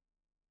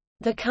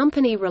 The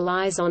company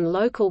relies on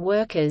local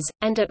workers,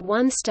 and at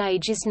one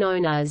stage is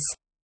known as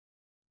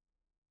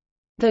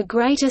the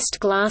greatest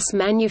glass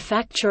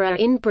manufacturer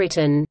in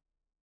Britain,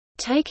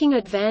 taking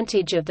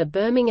advantage of the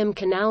Birmingham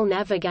Canal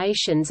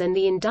navigations and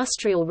the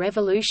Industrial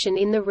Revolution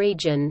in the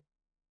region.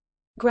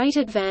 Great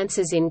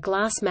advances in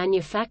glass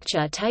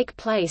manufacture take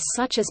place,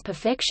 such as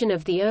perfection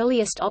of the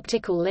earliest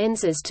optical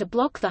lenses to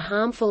block the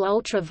harmful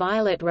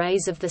ultraviolet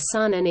rays of the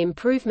sun and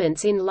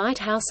improvements in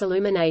lighthouse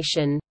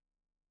illumination.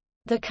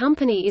 The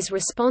company is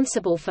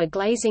responsible for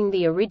glazing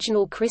the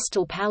original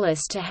Crystal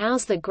Palace to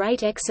house the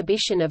Great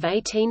Exhibition of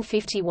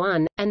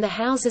 1851, and the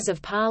Houses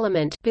of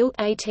Parliament built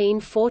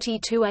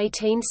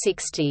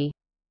 1840–1860.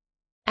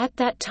 At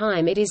that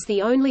time it is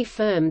the only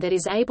firm that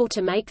is able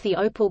to make the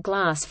opal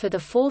glass for the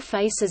four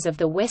faces of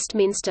the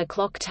Westminster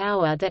Clock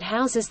Tower that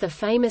houses the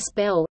famous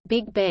bell,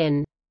 Big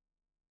Ben.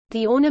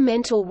 The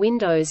ornamental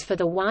windows for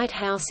the White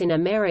House in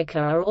America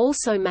are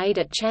also made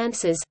at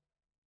Chance's.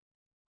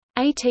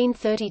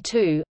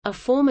 1832, a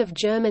form of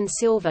German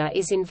silver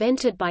is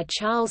invented by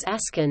Charles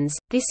Askins.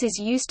 This is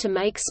used to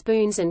make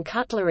spoons and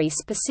cutlery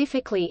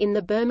specifically in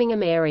the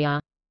Birmingham area.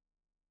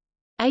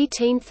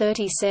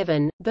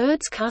 1837,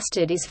 bird's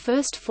custard is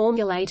first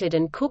formulated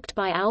and cooked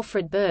by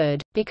Alfred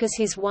Bird, because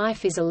his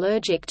wife is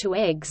allergic to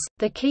eggs,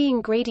 the key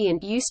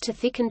ingredient used to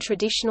thicken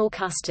traditional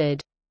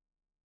custard.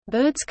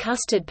 Bird's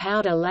custard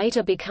powder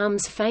later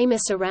becomes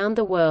famous around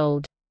the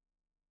world.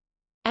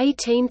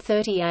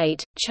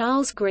 1838,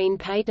 Charles Green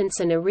patents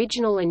an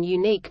original and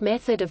unique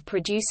method of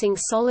producing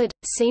solid,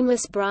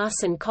 seamless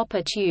brass and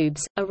copper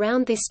tubes.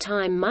 Around this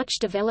time, much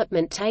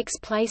development takes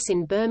place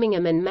in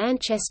Birmingham and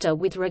Manchester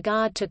with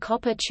regard to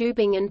copper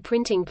tubing and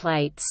printing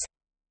plates.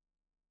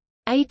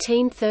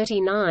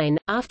 1839,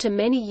 after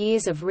many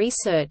years of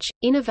research,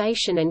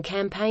 innovation and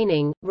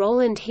campaigning,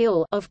 Rowland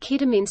Hill of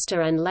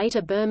Kidderminster and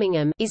later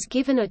Birmingham is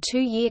given a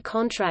 2-year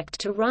contract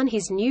to run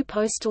his new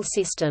postal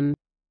system.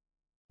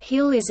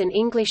 Hill is an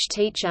English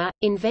teacher,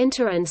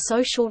 inventor and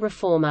social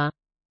reformer.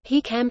 He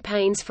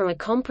campaigns for a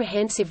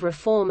comprehensive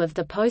reform of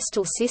the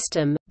postal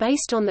system,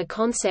 based on the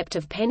concept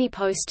of penny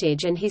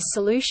postage, and his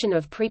solution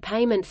of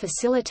prepayment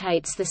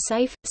facilitates the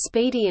safe,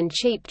 speedy and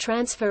cheap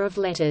transfer of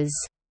letters.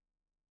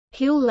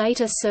 Hill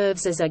later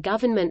serves as a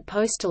government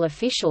postal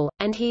official,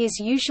 and he is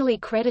usually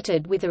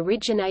credited with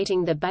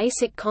originating the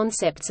basic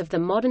concepts of the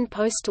modern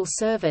postal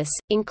service,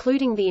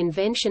 including the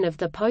invention of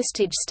the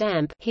postage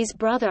stamp. His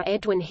brother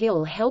Edwin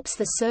Hill helps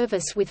the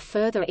service with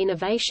further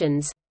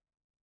innovations.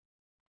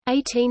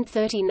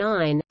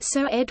 1839,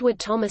 Sir Edward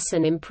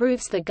Thomason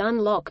improves the gun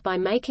lock by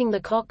making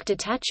the cock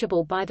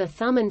detachable by the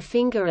thumb and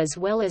finger, as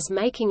well as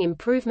making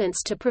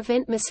improvements to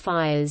prevent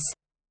misfires.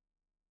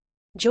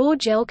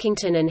 George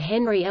Elkington and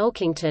Henry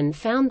Elkington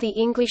found the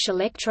English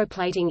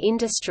electroplating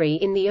industry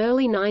in the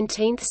early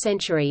 19th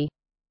century.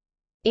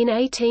 In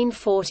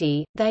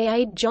 1840, they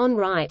aid John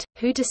Wright,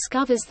 who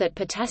discovers that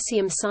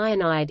potassium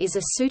cyanide is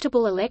a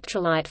suitable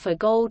electrolyte for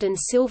gold and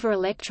silver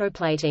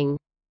electroplating.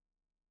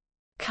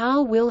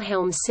 Carl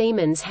Wilhelm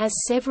Siemens has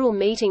several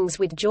meetings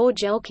with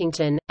George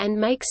Elkington, and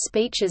makes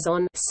speeches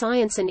on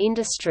science and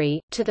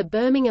industry to the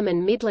Birmingham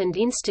and Midland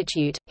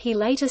Institute. He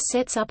later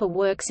sets up a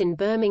works in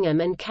Birmingham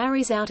and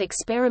carries out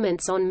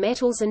experiments on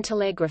metals and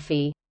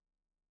telegraphy.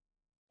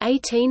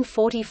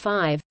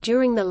 1845,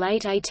 during the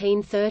late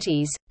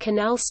 1830s,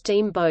 canal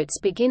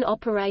steamboats begin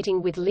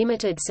operating with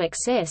limited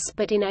success,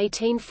 but in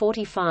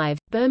 1845,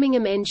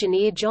 Birmingham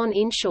engineer John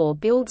Inshaw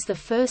builds the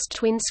first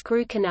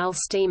twin-screw canal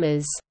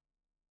steamers.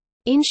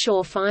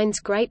 Inshaw finds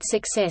great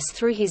success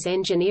through his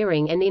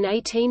engineering, and in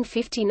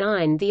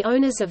 1859 the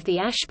owners of the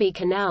Ashby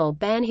Canal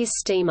ban his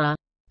steamer,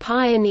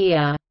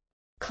 Pioneer,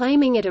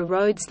 claiming it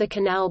erodes the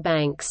canal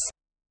banks.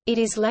 It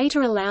is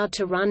later allowed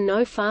to run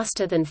no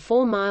faster than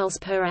 4 miles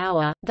per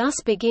hour, thus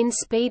begin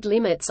speed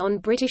limits on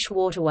British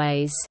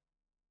waterways.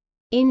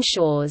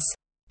 Inshaw's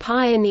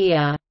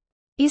Pioneer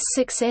is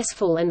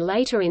successful and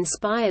later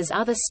inspires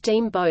other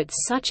steamboats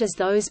such as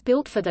those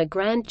built for the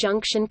Grand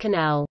Junction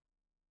Canal.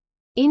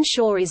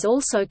 Inshaw is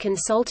also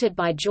consulted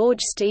by George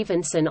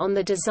Stephenson on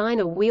the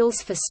design of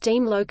wheels for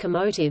steam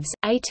locomotives.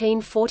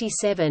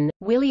 1847,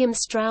 William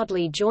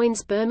Stroudley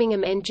joins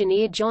Birmingham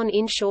engineer John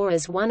Inshaw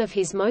as one of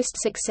his most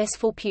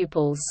successful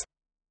pupils.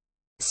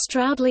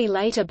 Stroudley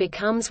later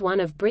becomes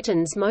one of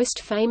Britain's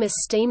most famous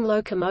steam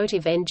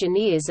locomotive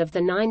engineers of the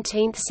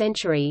 19th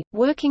century,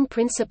 working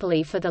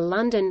principally for the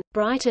London,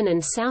 Brighton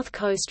and South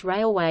Coast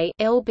Railway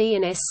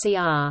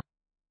 (LB&SCR).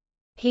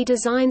 He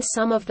designs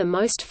some of the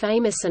most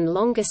famous and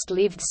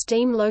longest-lived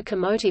steam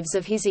locomotives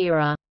of his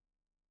era.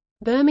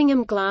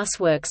 Birmingham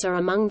Glassworks are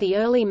among the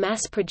early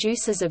mass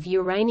producers of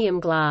uranium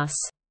glass.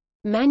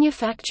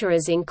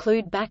 Manufacturers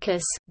include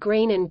Backus,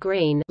 Green and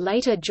Green,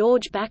 later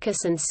George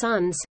Backus and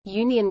Sons,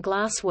 Union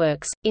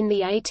Glassworks, in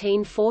the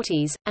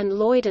 1840s, and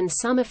Lloyd and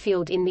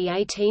Summerfield in the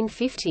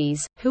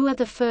 1850s, who are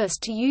the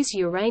first to use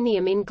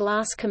uranium in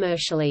glass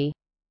commercially.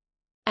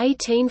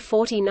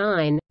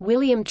 1849,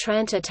 William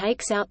Tranter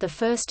takes out the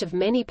first of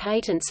many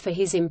patents for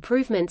his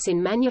improvements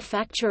in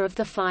manufacture of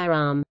the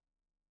firearm.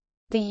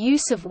 The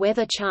use of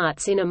weather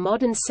charts in a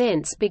modern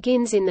sense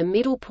begins in the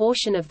middle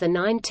portion of the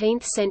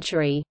 19th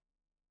century.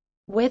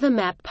 Weather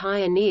map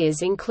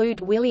pioneers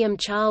include William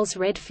Charles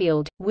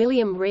Redfield,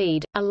 William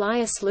Reed,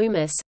 Elias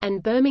Loomis,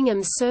 and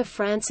Birmingham's Sir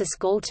Francis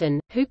Galton,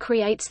 who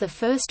creates the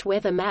first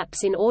weather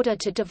maps in order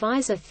to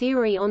devise a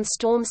theory on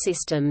storm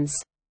systems.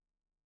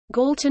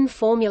 Galton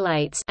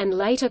formulates and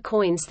later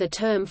coins the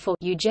term for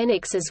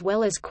eugenics as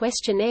well as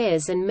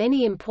questionnaires and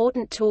many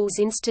important tools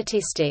in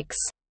statistics.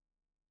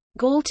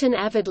 Galton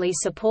avidly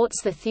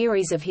supports the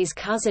theories of his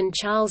cousin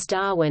Charles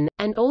Darwin,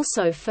 and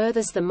also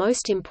furthers the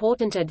most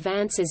important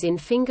advances in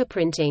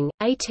fingerprinting.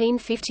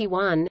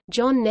 1851,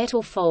 John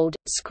Nettlefold,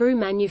 screw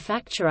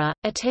manufacturer,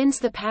 attends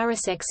the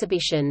Paris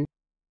exhibition.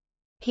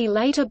 He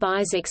later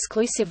buys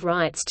exclusive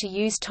rights to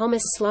use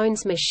Thomas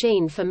Sloane's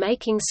machine for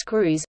making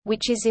screws,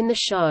 which is in the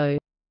show.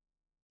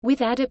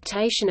 With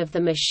adaptation of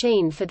the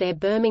machine for their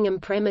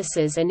Birmingham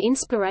premises and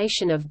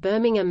inspiration of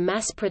Birmingham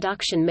mass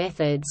production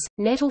methods,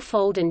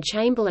 Nettlefold and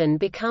Chamberlain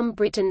become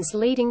Britain's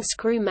leading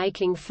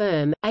screw-making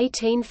firm.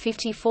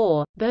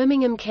 1854,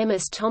 Birmingham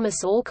chemist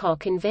Thomas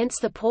Alcock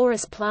invents the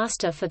porous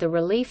plaster for the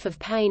relief of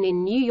pain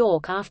in New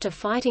York after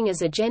fighting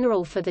as a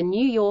general for the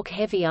New York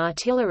Heavy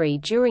Artillery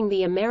during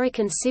the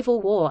American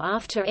Civil War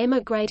after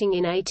emigrating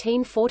in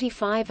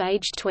 1845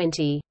 aged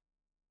 20.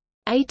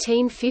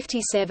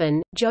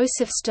 1857,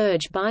 Joseph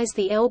Sturge buys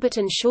the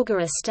Elberton Sugar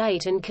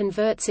Estate and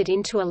converts it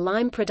into a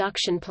lime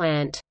production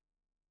plant.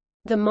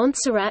 The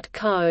Montserrat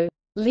Co.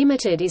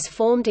 Limited is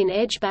formed in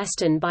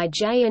Edgbaston by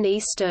J&E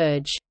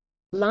Sturge.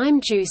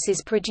 Lime juice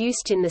is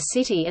produced in the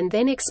city and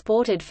then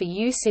exported for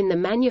use in the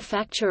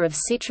manufacture of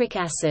citric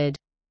acid.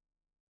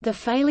 The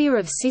failure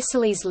of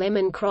Sicily's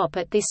lemon crop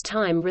at this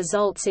time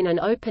results in an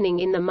opening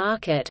in the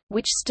market,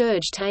 which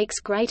Sturge takes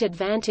great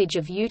advantage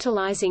of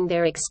utilizing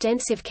their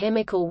extensive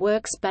chemical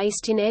works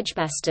based in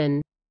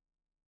Edgbaston.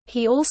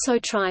 He also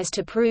tries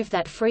to prove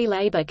that free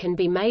labor can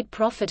be made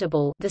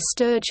profitable. The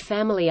Sturge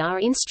family are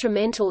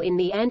instrumental in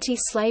the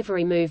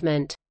anti-slavery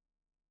movement.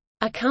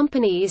 A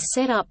company is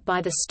set up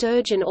by the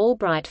Sturge and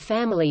Albright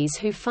families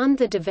who fund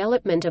the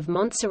development of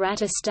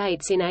Montserrat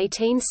Estates in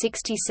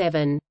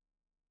 1867.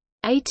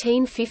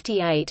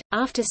 1858,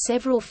 after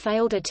several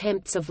failed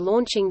attempts of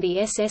launching the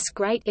SS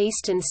Great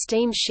Eastern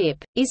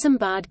steamship,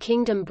 Isambard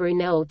Kingdom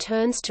Brunel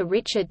turns to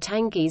Richard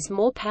Tanguy's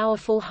more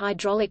powerful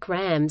hydraulic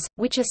rams,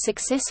 which are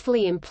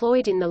successfully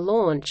employed in the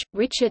launch.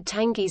 Richard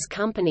Tanguy's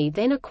company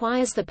then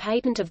acquires the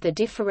patent of the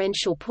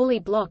differential pulley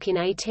block in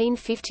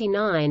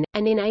 1859,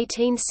 and in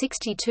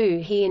 1862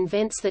 he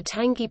invents the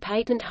Tanguy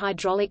patent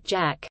hydraulic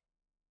jack.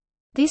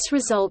 This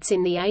results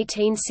in the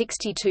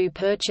 1862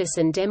 purchase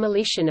and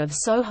demolition of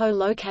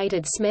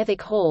Soho-located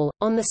Smethwick Hall,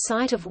 on the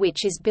site of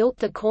which is built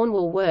the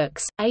Cornwall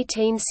Works.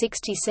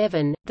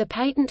 1867, the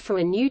patent for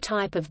a new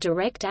type of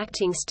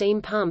direct-acting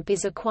steam pump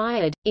is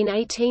acquired. In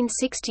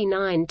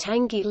 1869,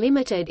 Tanguy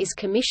Limited is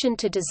commissioned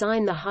to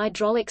design the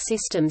hydraulic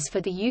systems for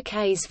the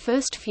UK's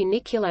first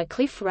funicular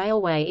cliff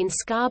railway in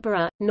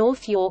Scarborough,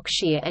 North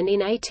Yorkshire, and in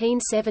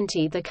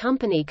 1870 the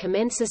company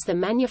commences the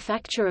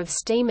manufacture of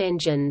steam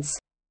engines.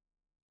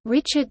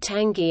 Richard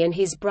Tanguy and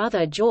his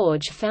brother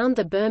George found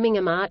the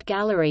Birmingham Art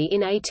Gallery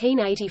in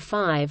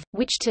 1885,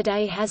 which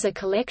today has a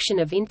collection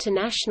of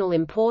international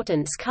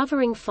importance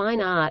covering fine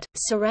art,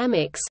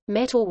 ceramics,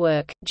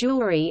 metalwork,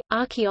 jewelry,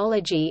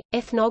 archaeology,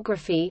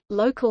 ethnography,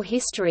 local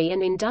history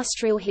and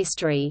industrial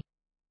history.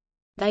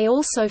 They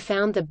also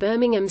found the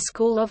Birmingham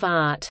School of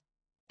Art.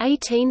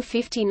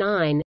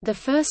 1859, the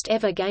first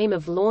ever game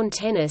of lawn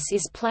tennis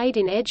is played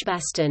in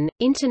Edgbaston.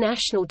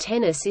 International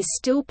tennis is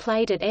still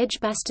played at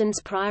Edgbaston's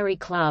Priory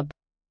Club.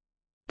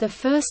 The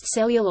first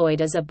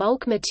celluloid as a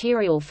bulk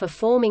material for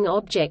forming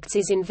objects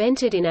is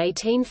invented in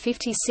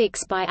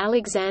 1856 by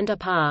Alexander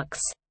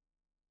Parkes.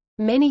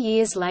 Many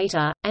years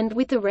later, and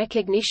with the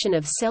recognition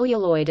of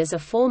celluloid as a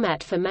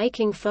format for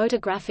making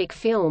photographic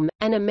film,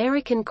 an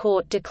American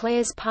court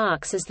declares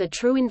Parkes as the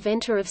true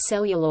inventor of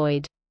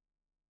celluloid.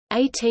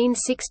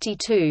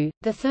 1862,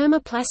 the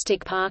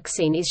thermoplastic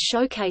Parkesine is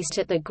showcased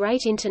at the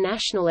Great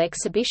International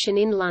Exhibition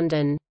in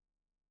London.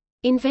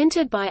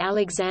 Invented by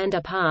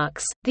Alexander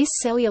Parkes, this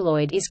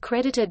celluloid is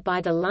credited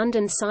by the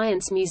London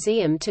Science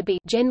Museum to be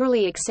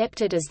generally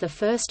accepted as the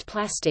first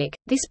plastic.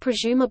 This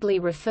presumably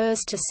refers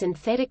to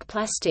synthetic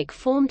plastic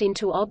formed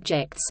into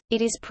objects.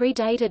 It is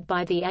predated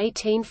by the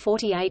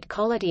 1848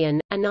 collodion,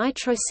 a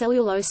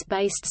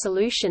nitrocellulose-based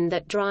solution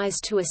that dries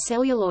to a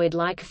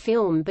celluloid-like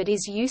film but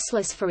is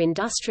useless for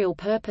industrial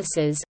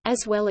purposes,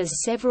 as well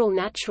as several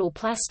natural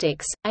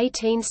plastics.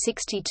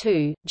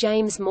 1862,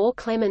 James Moore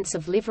Clements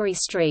of Livery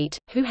Street,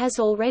 who has has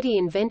already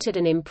invented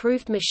an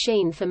improved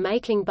machine for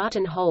making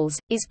buttonholes,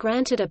 is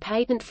granted a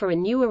patent for a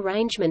new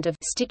arrangement of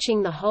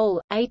stitching the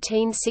hole.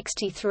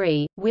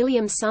 1863,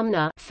 William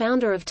Sumner,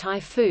 founder of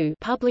Typho,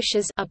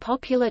 publishes a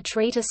popular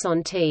treatise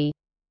on tea.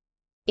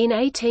 In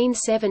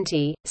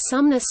 1870,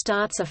 Sumner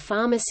starts a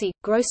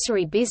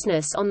pharmacy-grocery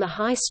business on the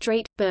High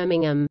Street,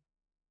 Birmingham.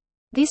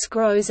 This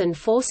grows and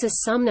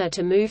forces Sumner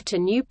to move to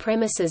new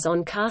premises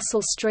on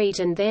Castle Street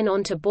and then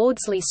on to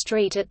Bawdsley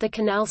Street at the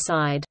canal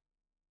side.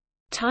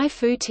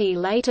 Typho Tea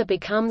later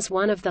becomes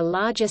one of the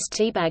largest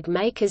teabag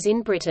makers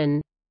in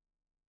Britain.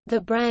 The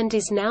brand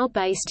is now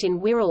based in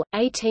Wirral.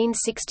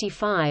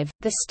 1865,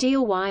 the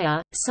steel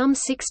wire, some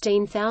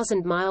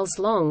 16,000 miles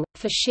long,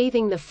 for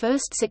sheathing the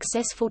first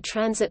successful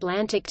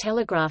transatlantic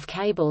telegraph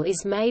cable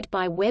is made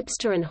by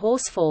Webster and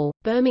Horsfall,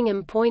 Birmingham.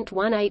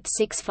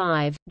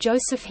 1865,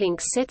 Joseph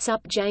Hinks sets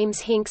up James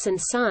Hinks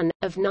 & Son,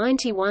 of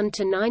 91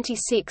 to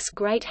 96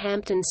 Great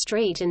Hampton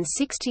Street and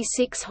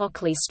 66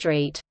 Hockley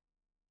Street.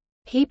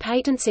 He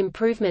patents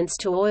improvements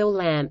to oil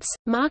lamps,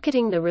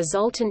 marketing the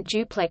resultant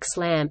duplex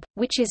lamp,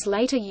 which is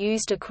later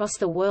used across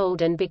the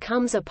world and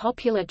becomes a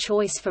popular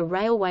choice for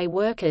railway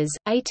workers.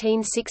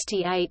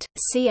 1868,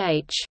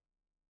 Ch.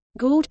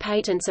 Gould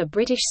patents a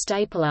British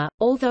stapler,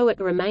 although it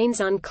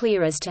remains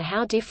unclear as to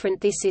how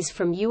different this is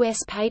from U.S.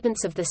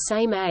 patents of the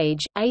same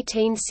age.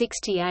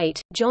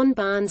 1868, John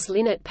Barnes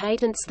Linnet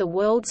patents the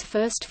world's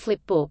first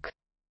flipbook.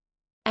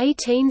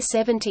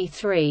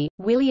 1873,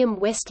 William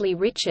Westley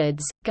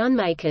Richards,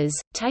 gunmakers,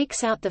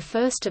 takes out the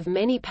first of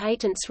many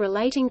patents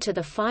relating to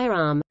the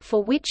firearm,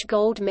 for which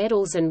gold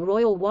medals and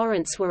royal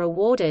warrants were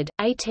awarded.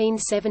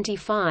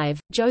 1875,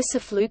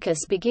 Joseph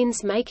Lucas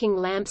begins making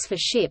lamps for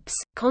ships,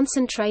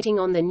 concentrating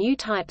on the new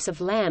types of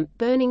lamp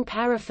burning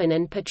paraffin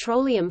and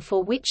petroleum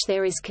for which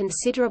there is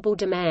considerable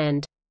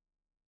demand.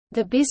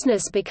 The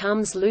business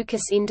becomes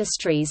Lucas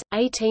Industries.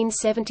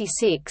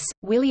 1876,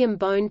 William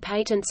Bone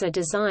patents a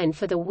design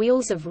for the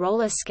wheels of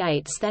roller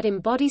skates that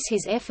embodies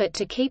his effort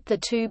to keep the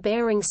two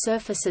bearing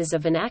surfaces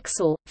of an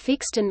axle,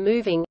 fixed and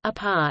moving,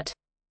 apart.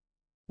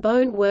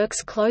 Bone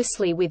works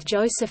closely with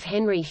Joseph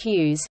Henry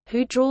Hughes,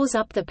 who draws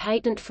up the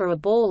patent for a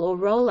ball or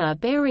roller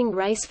bearing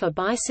race for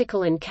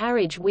bicycle and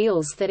carriage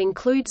wheels that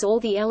includes all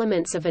the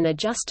elements of an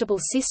adjustable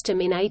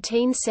system in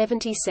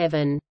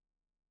 1877.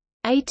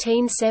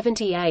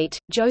 1878,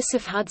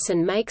 Joseph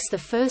Hudson makes the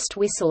first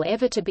whistle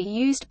ever to be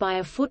used by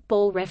a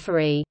football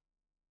referee.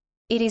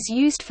 It is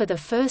used for the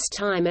first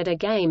time at a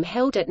game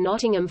held at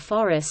Nottingham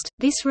Forest.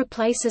 This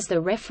replaces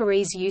the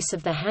referee's use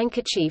of the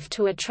handkerchief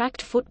to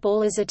attract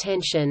footballers'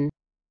 attention.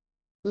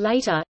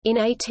 Later, in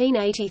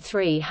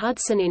 1883,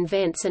 Hudson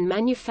invents and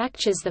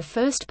manufactures the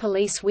first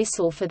police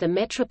whistle for the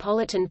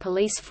Metropolitan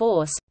Police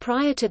Force.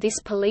 Prior to this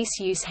police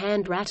use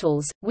hand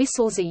rattles,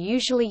 whistles are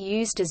usually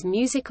used as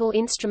musical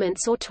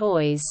instruments or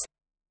toys.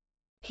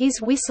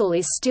 His whistle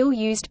is still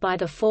used by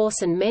the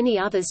force and many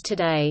others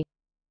today.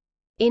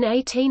 In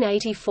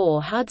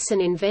 1884,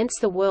 Hudson invents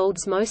the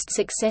world's most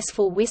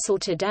successful whistle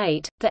to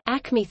date, the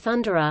Acme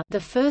Thunderer, the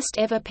first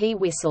ever pea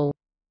whistle.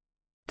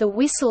 The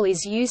whistle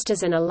is used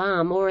as an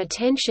alarm or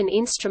attention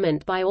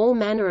instrument by all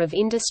manner of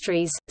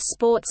industries,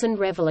 sports and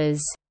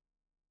revelers.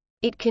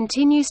 It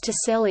continues to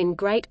sell in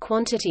great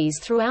quantities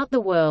throughout the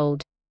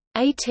world.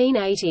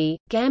 1880,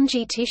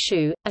 Gamgee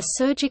tissue, a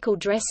surgical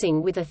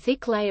dressing with a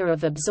thick layer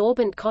of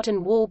absorbent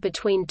cotton wool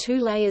between two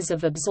layers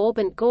of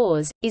absorbent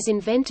gauze, is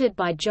invented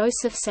by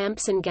Joseph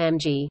Sampson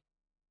Gamgee.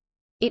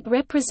 It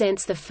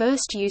represents the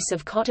first use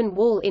of cotton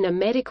wool in a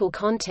medical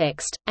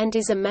context, and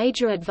is a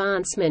major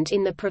advancement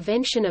in the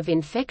prevention of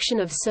infection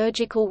of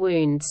surgical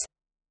wounds.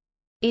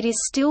 It is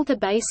still the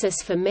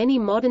basis for many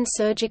modern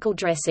surgical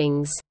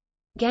dressings.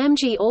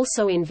 Gamgee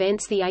also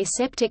invents the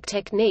aseptic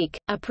technique,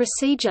 a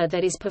procedure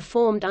that is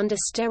performed under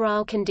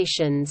sterile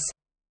conditions.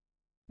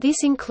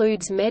 This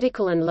includes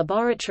medical and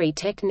laboratory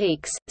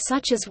techniques,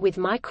 such as with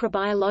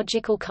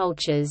microbiological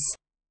cultures.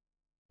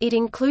 It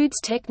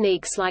includes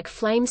techniques like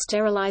flame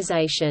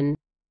sterilization.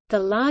 The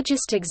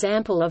largest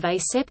example of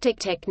aseptic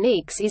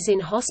techniques is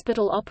in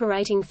hospital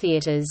operating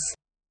theaters.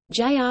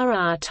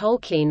 J.R.R.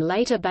 Tolkien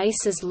later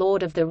bases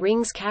Lord of the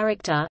Rings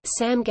character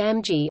Sam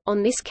Gamgee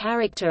on this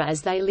character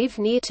as they live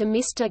near to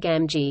Mr.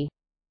 Gamgee.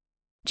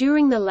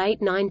 During the late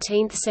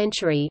 19th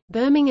century,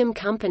 Birmingham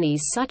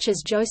companies such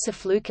as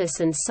Joseph Lucas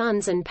and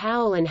Sons and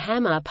Powell and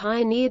Hammer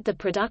pioneered the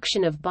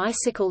production of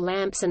bicycle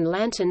lamps and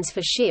lanterns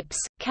for ships,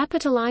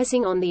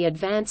 capitalizing on the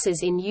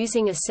advances in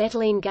using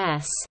acetylene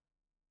gas.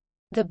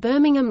 The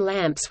Birmingham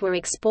lamps were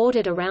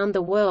exported around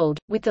the world,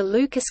 with the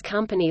Lucas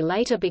Company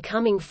later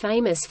becoming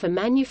famous for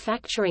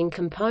manufacturing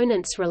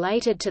components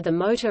related to the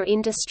motor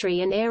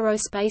industry and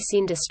aerospace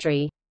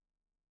industry.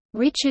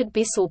 Richard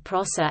Bissell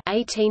Prosser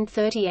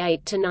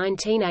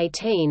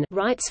 (1838–1918)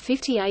 writes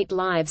 58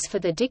 lives for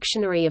the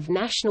Dictionary of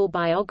National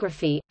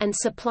Biography, and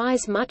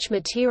supplies much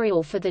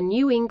material for the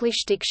New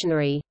English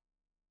Dictionary.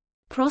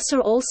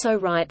 Prosser also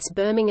writes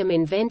Birmingham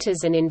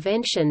Inventors and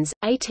Inventions,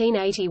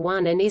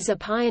 1881, and is a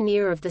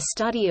pioneer of the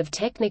study of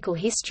technical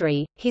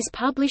history. His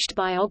published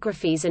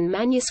biographies and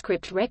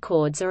manuscript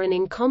records are an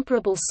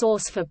incomparable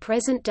source for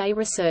present-day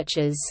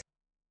researchers.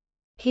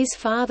 His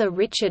father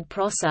Richard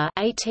Prosser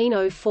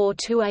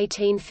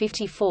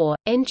 (1804–1854),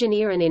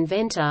 engineer and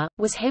inventor,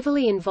 was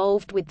heavily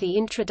involved with the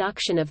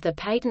introduction of the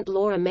Patent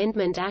Law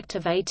Amendment Act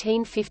of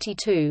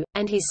 1852,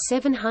 and his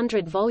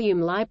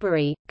 700-volume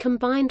library,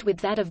 combined with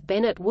that of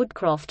Bennett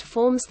Woodcroft,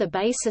 forms the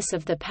basis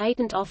of the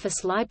Patent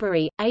Office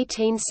Library.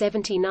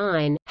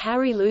 1879,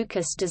 Harry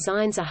Lucas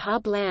designs a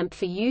hub lamp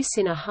for use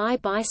in a high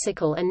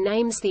bicycle and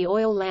names the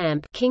oil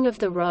lamp King of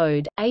the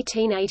Road.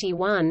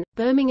 1881,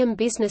 Birmingham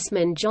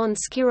businessman John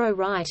Skirrow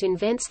Wright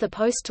invents the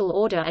postal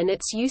order, and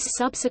its use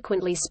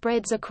subsequently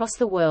spreads across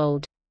the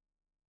world.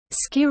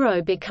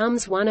 Skirrow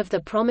becomes one of the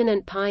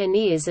prominent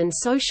pioneers and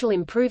social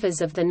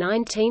improvers of the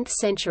 19th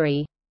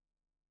century.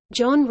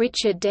 John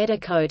Richard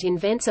Dedicoat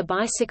invents a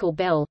bicycle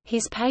bell.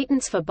 His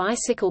patents for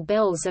bicycle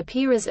bells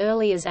appear as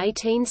early as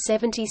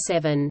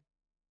 1877.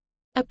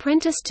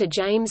 Apprenticed to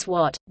James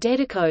Watt,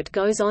 Dedicoat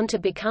goes on to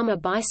become a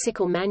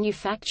bicycle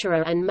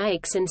manufacturer and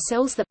makes and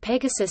sells the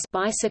Pegasus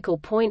bicycle.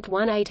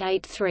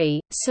 1883,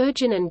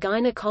 surgeon and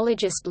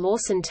gynecologist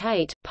Lawson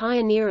Tate,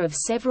 pioneer of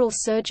several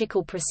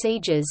surgical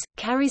procedures,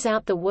 carries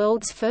out the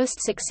world's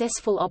first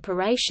successful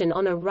operation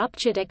on a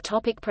ruptured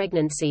ectopic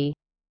pregnancy.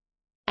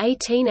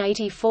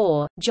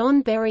 1884,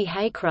 John Berry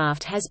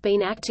Haycraft has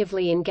been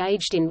actively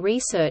engaged in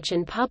research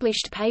and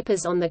published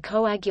papers on the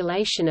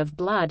coagulation of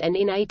blood, and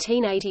in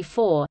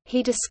 1884,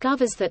 he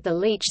discovers that the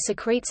leech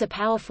secretes a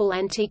powerful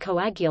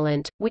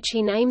anticoagulant, which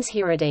he names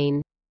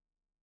Hiridine.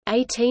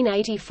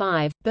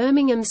 1885,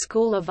 Birmingham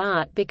School of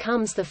Art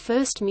becomes the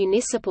first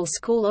municipal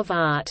school of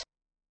art.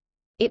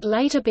 It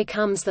later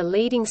becomes the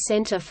leading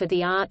centre for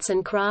the arts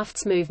and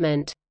crafts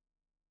movement.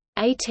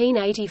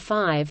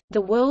 1885,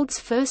 the world's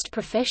first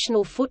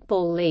professional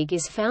football league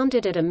is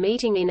founded at a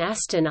meeting in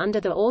Aston under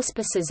the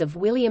auspices of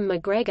William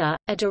McGregor,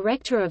 a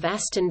director of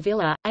Aston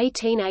Villa.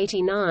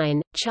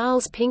 1889,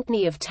 Charles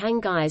Pinckney of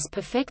Tanguy's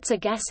perfects a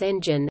gas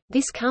engine.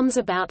 This comes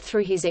about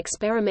through his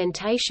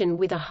experimentation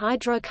with a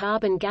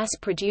hydrocarbon gas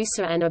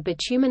producer and a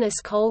bituminous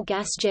coal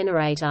gas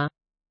generator.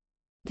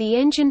 The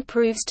engine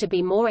proves to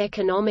be more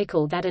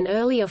economical than an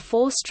earlier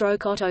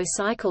four-stroke Otto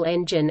cycle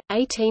engine.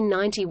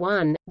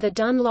 1891, the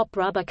Dunlop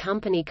Rubber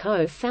Company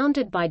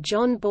co-founded by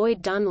John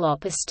Boyd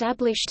Dunlop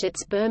established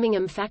its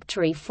Birmingham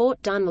factory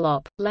Fort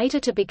Dunlop, later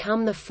to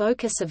become the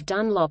focus of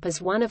Dunlop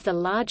as one of the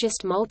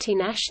largest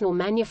multinational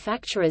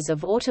manufacturers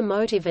of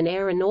automotive and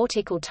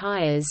aeronautical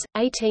tires.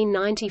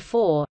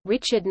 1894,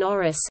 Richard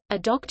Norris, a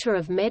doctor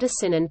of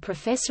medicine and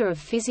professor of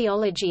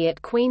physiology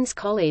at Queen's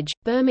College,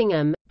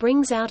 Birmingham,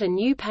 brings out a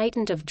new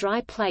patent of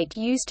dry plate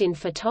used in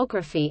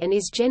photography and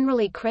is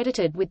generally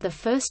credited with the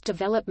first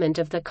development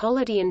of the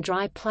collodion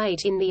dry plate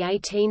in the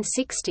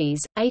 1860s.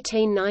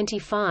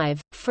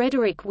 1895,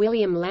 Frederick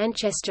William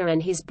Lanchester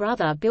and his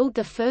brother build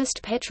the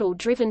first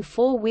petrol-driven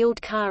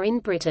four-wheeled car in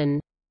Britain.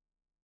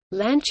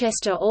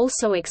 Lanchester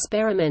also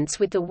experiments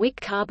with the Wick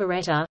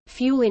carburetor,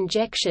 fuel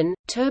injection,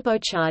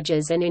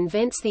 turbochargers, and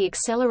invents the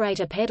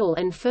accelerator pedal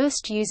and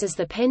first uses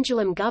the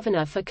pendulum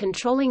governor for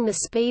controlling the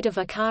speed of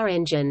a car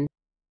engine.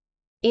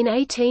 In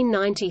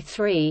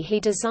 1893 he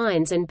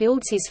designs and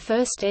builds his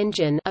first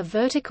engine, a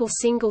vertical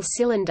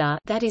single-cylinder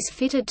that is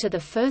fitted to the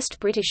first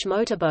British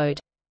motorboat.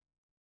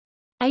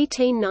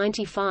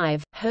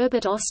 1895,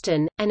 Herbert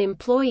Austin, an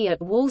employee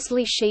at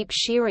Wolseley Sheep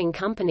Shearing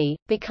Company,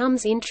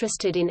 becomes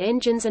interested in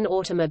engines and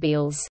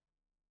automobiles.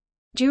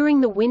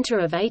 During the winter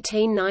of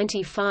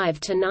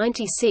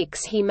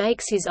 1895–96 he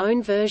makes his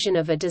own version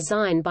of a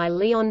design by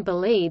Leon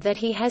Belly that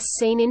he has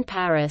seen in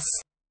Paris.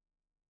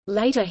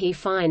 Later he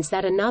finds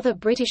that another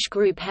British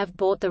group have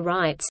bought the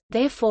rights,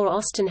 therefore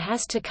Austin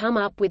has to come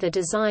up with a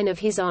design of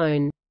his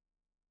own.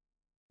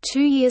 2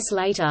 years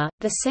later,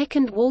 the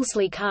second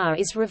Wolseley car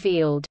is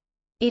revealed.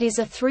 It is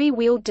a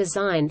three-wheeled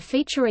design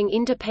featuring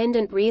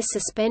independent rear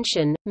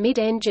suspension,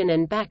 mid-engine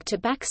and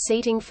back-to-back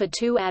seating for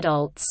 2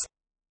 adults.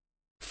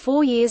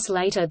 4 years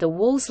later the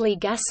Wolseley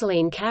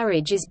gasoline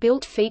carriage is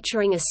built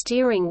featuring a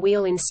steering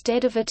wheel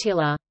instead of a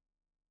tiller.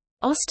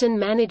 Austin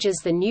manages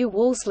the new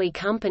Wolseley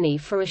Company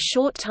for a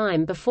short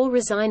time before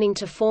resigning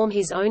to form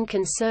his own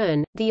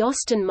concern, the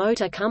Austin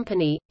Motor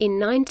Company, in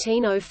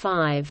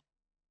 1905.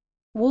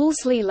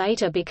 Wolseley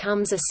later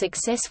becomes a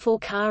successful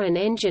car and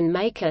engine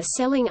maker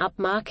selling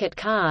upmarket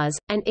cars,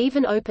 and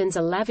even opens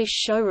a lavish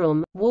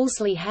showroom,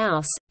 Wolseley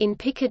House, in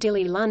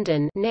Piccadilly,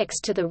 London,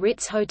 next to the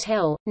Ritz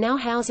Hotel, now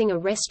housing a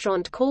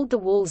restaurant called the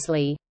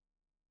Wolseley.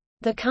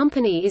 The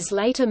company is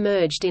later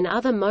merged in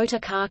other motor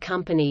car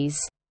companies.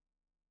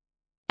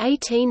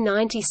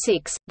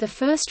 1896, the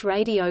first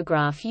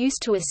radiograph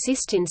used to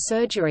assist in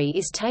surgery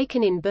is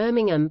taken in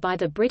Birmingham by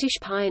the British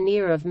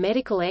pioneer of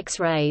medical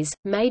X-rays,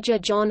 Major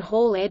John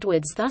Hall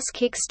Edwards, thus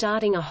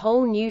kick-starting a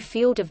whole new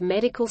field of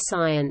medical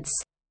science.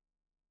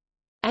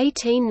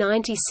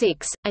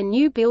 1896, a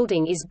new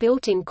building is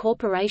built in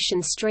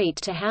Corporation Street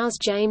to house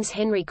James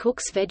Henry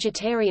Cook's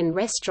vegetarian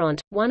restaurant,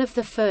 one of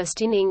the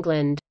first in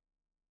England.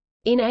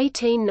 In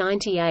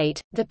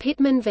 1898, the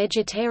Pitman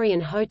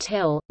Vegetarian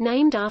Hotel,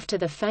 named after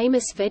the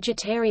famous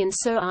vegetarian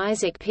Sir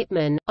Isaac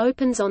Pitman,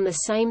 opens on the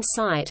same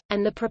site,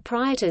 and the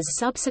proprietors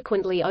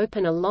subsequently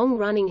open a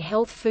long-running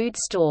health food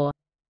store.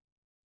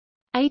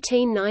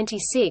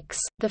 1896,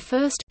 the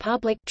first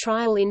public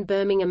trial in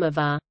Birmingham of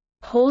a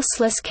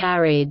horseless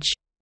carriage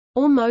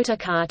or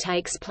motorcar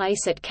takes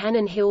place at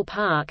Cannon Hill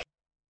Park.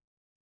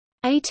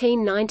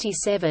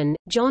 1897,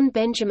 John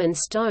Benjamin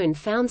Stone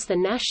founds the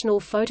National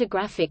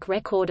Photographic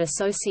Record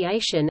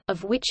Association,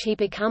 of which he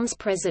becomes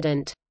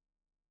president.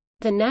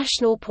 The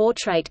National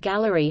Portrait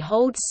Gallery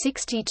holds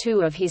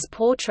 62 of his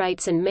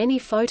portraits and many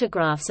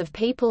photographs of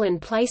people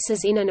and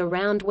places in and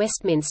around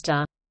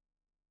Westminster.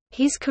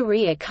 His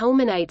career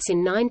culminates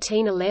in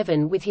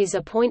 1911 with his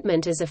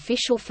appointment as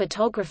official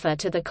photographer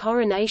to the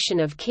coronation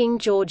of King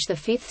George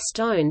V.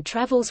 Stone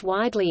travels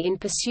widely in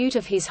pursuit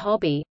of his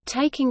hobby,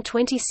 taking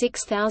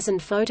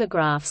 26,000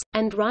 photographs,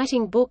 and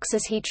writing books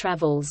as he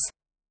travels.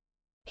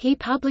 He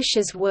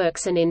publishes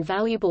works and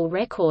invaluable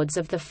records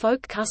of the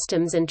folk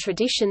customs and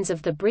traditions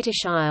of the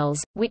British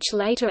Isles, which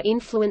later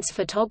influence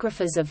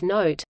photographers of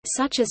note,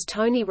 such as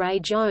Tony Ray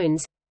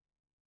Jones.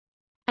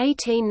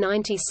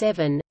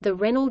 1897, the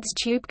Reynolds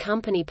Tube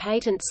Company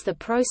patents the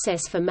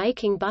process for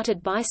making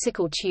buttered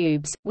bicycle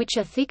tubes, which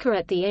are thicker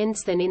at the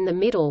ends than in the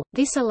middle.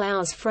 This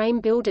allows frame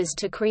builders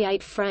to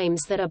create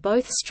frames that are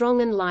both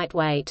strong and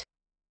lightweight.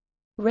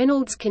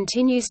 Reynolds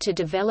continues to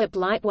develop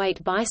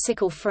lightweight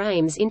bicycle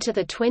frames into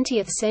the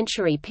 20th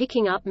century,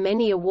 picking up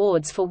many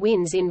awards for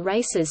wins in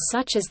races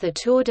such as the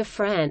Tour de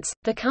France.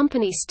 The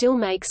company still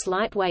makes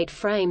lightweight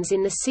frames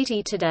in the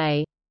city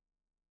today.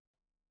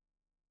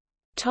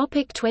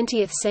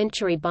 20th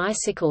century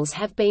bicycles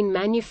have been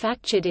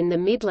manufactured in the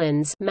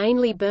Midlands,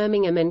 mainly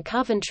Birmingham and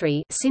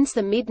Coventry, since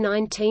the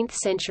mid-19th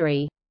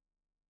century.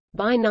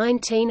 By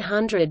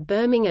 1900,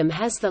 Birmingham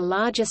has the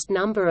largest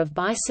number of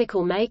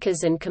bicycle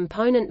makers and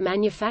component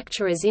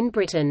manufacturers in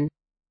Britain.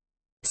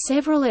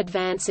 Several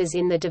advances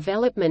in the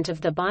development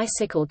of the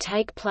bicycle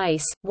take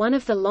place, one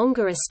of the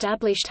longer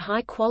established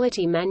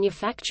high-quality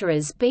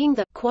manufacturers being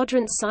the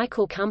Quadrant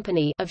Cycle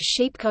Company of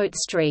Sheepcote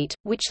Street,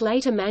 which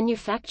later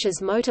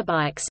manufactures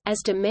motorbikes, as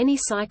do many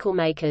cycle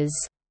makers.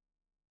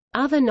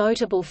 Other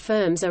notable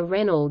firms are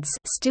Reynolds,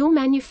 still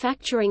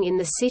manufacturing in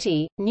the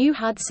city, New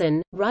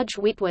Hudson, Rudge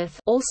Whitworth,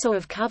 also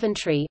of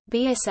Coventry,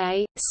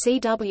 BSA,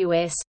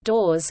 CWS,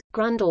 Dawes,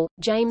 Grundle,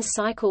 James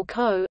Cycle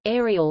Co.,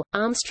 Ariel,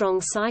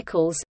 Armstrong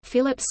Cycles,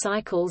 Phillips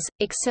Cycles,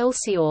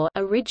 Excelsior,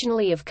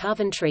 originally of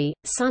Coventry,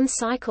 Sun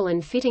Cycle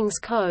and Fittings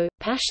Co.,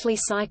 Pashley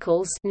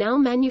Cycles, now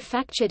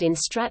manufactured in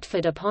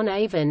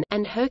Stratford-upon-Avon,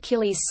 and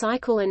Hercules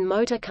Cycle and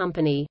Motor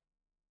Company.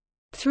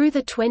 Through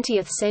the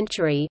 20th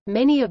century,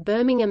 many of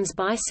Birmingham's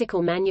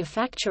bicycle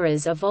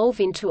manufacturers evolve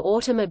into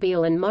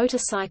automobile and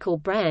motorcycle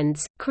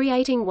brands,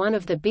 creating one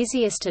of the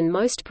busiest and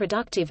most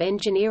productive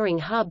engineering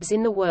hubs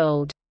in the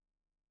world.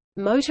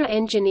 Motor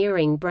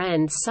engineering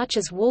brands such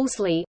as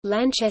Wolseley,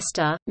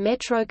 Lanchester,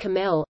 Metro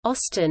Camel,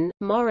 Austin,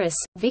 Morris,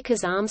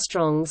 Vickers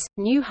Armstrongs,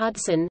 New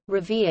Hudson,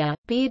 Revere,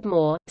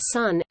 Beardmore,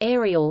 Sun,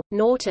 Ariel,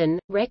 Norton,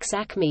 Rex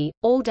Acme,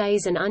 All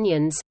Days and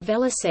Onions,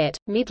 Velocet,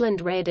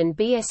 Midland Red and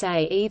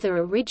BSA either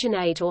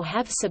originate or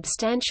have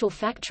substantial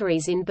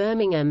factories in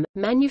Birmingham,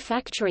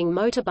 manufacturing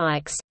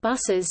motorbikes,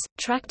 buses,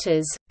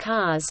 tractors,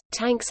 cars,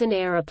 tanks and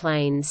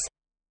aeroplanes.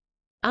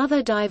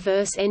 Other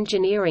diverse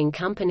engineering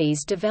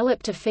companies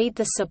develop to feed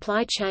the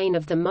supply chain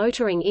of the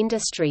motoring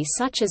industry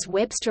such as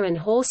Webster and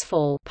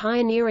Horsfall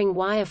pioneering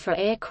wire for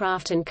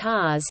aircraft and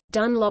cars,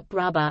 Dunlop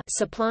Rubber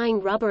supplying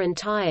rubber and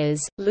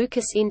tires,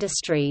 Lucas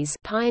Industries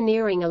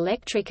pioneering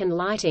electric and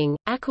lighting,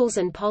 Ackles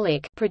and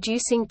Pollock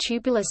producing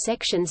tubular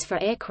sections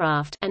for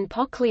aircraft, and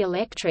Pockley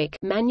Electric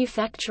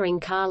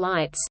manufacturing car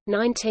lights.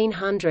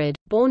 1900,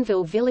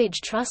 Bourneville Village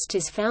Trust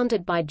is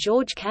founded by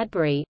George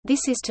Cadbury.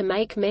 This is to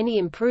make many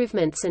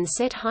improvements and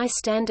set high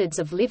standards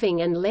of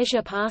living and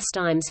leisure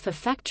pastimes for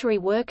factory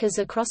workers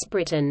across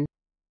Britain.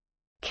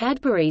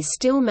 Cadbury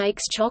still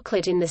makes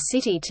chocolate in the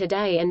city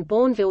today and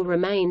Bourneville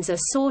remains a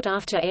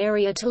sought-after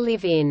area to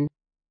live in.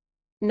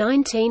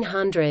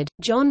 1900,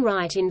 John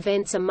Wright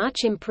invents a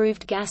much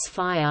improved gas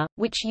fire,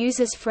 which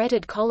uses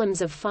fretted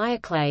columns of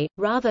fireclay,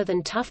 rather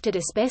than tufted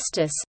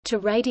asbestos, to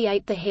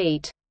radiate the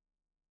heat.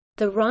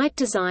 The Wright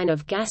design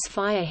of gas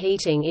fire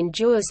heating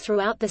endures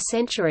throughout the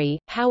century,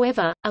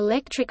 however,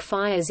 electric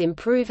fires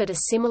improve at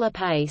a similar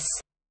pace.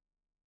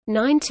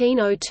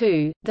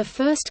 1902, the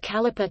first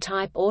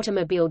caliper-type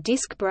automobile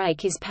disc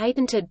brake is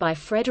patented by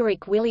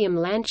Frederick William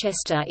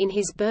Lanchester in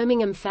his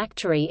Birmingham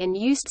factory and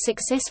used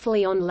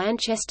successfully on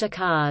Lanchester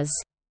cars.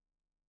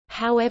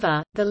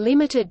 However, the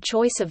limited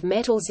choice of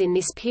metals in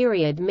this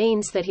period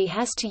means that he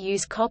has to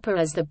use copper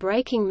as the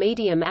braking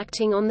medium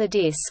acting on the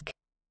disc.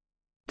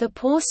 The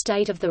poor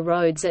state of the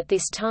roads at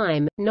this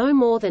time, no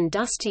more than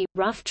dusty,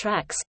 rough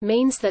tracks,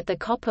 means that the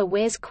copper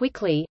wears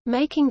quickly,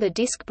 making the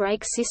disc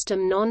brake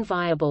system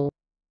non-viable.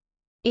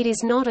 It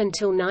is not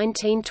until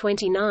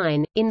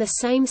 1929, in the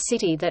same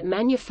city, that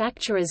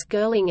manufacturers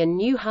Girling and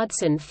New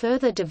Hudson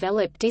further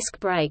developed disc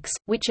brakes,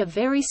 which are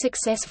very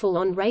successful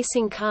on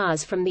racing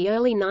cars from the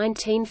early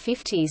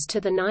 1950s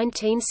to the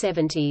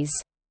 1970s.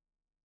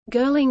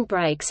 Girling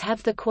brakes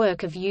have the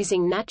quirk of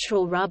using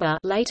natural rubber,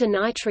 later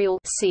nitrile,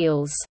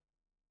 seals.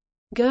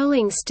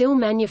 Girling still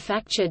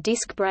manufacture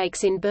disc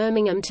brakes in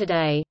Birmingham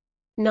today.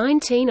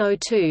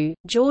 1902,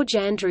 George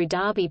Andrew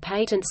Darby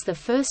patents the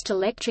first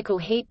electrical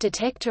heat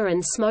detector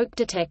and smoke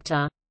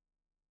detector.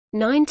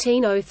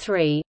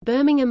 1903,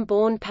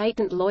 Birmingham-born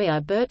patent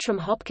lawyer Bertram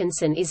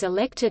Hopkinson is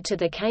elected to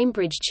the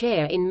Cambridge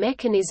Chair in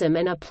Mechanism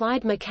and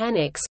Applied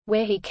Mechanics,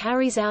 where he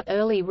carries out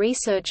early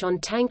research on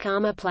tank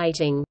armor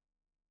plating.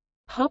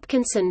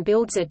 Hopkinson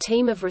builds a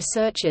team of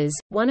researchers,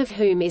 one of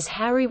whom is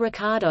Harry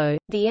Ricardo,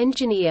 the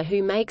engineer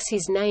who makes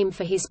his name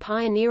for his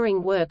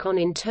pioneering work on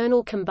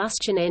internal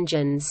combustion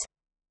engines.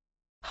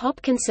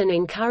 Hopkinson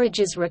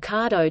encourages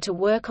Ricardo to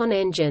work on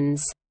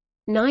engines.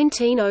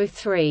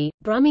 1903,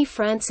 Brummie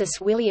Francis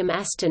William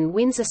Aston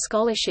wins a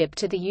scholarship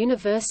to the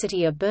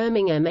University of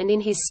Birmingham, and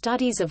in his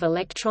studies of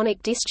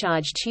electronic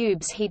discharge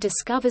tubes he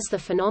discovers the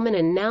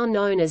phenomenon now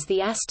known as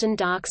the Aston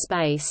dark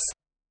space.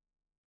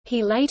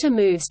 He later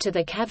moves to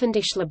the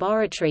Cavendish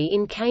Laboratory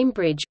in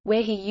Cambridge,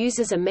 where he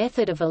uses a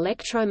method of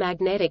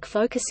electromagnetic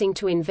focusing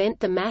to invent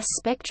the mass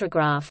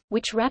spectrograph,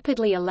 which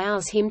rapidly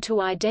allows him to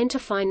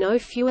identify no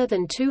fewer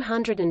than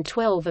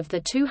 212 of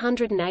the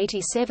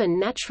 287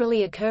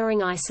 naturally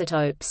occurring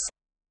isotopes.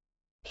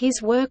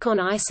 His work on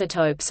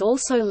isotopes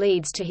also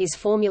leads to his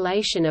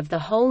formulation of the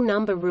whole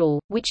number rule,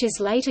 which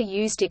is later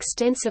used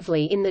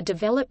extensively in the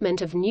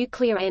development of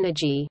nuclear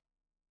energy.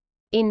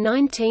 In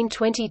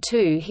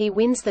 1922 he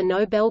wins the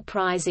Nobel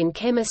Prize in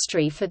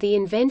Chemistry for the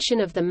invention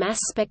of the mass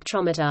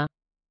spectrometer.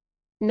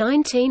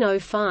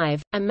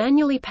 1905, a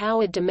manually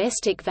powered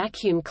domestic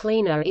vacuum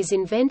cleaner is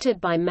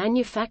invented by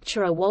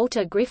manufacturer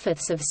Walter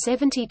Griffiths of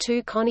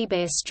 72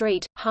 Conybeare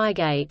Street,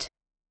 Highgate.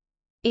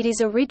 It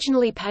is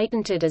originally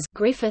patented as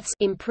Griffiths'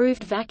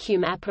 improved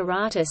vacuum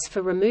apparatus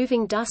for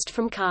removing dust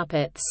from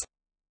carpets.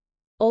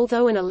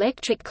 Although an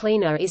electric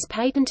cleaner is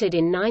patented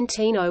in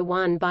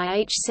 1901 by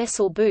H.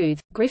 Cecil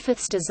Booth,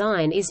 Griffiths'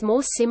 design is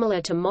more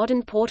similar to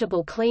modern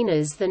portable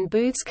cleaners than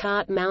Booth's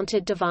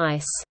cart-mounted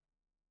device.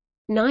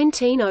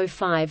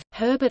 1905,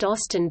 Herbert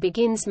Austin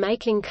begins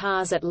making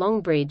cars at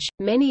Longbridge.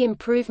 Many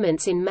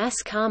improvements in mass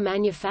car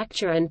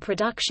manufacture and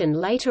production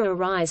later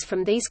arise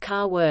from these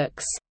car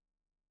works.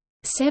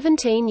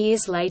 17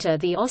 years later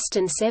the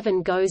Austin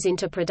 7 goes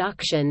into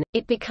production.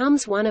 It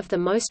becomes one of the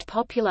most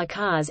popular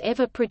cars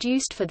ever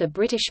produced for the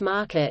British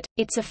market.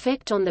 Its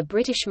effect on the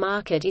British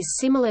market is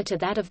similar to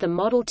that of the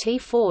Model T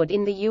Ford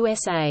in the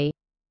USA.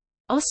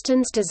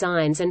 Austin's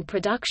designs and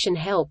production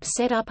help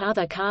set up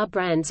other car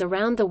brands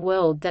around the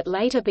world that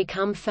later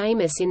become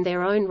famous in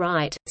their own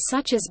right,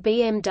 such as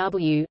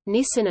BMW,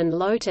 Nissan and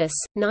Lotus.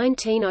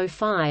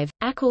 1905,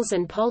 Ackles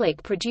and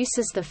Pollock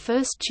produces the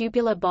first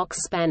tubular box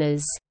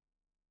spanners.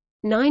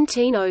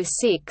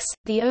 1906,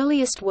 the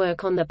earliest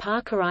work on the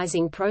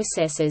Parkerizing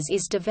processes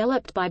is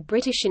developed by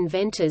British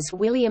inventors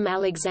William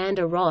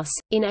Alexander Ross,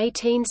 in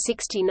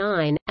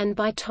 1869, and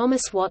by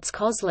Thomas Watts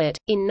Coslett,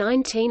 in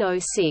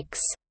 1906.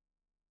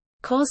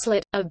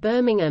 Coslett, of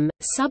Birmingham,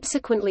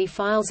 subsequently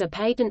files a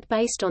patent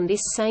based on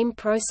this same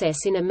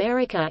process in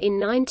America in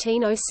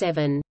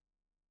 1907.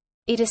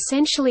 It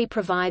essentially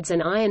provides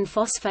an iron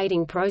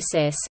phosphating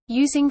process,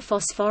 using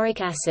phosphoric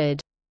acid.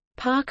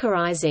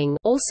 Parkerizing,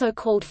 also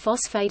called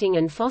phosphating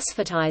and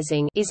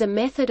phosphatizing, is a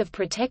method of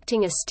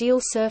protecting a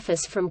steel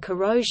surface from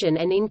corrosion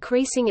and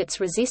increasing its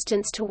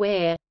resistance to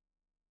wear.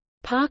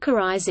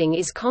 Parkerizing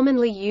is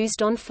commonly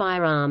used on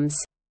firearms.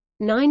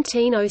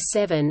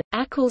 1907,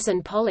 Ackles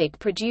and Pollock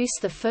produce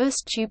the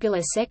first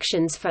tubular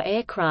sections for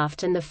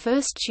aircraft and the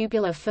first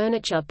tubular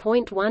furniture.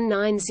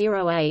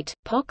 1908,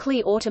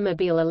 Pockley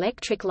Automobile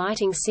Electric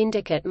Lighting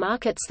Syndicate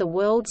markets the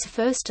world's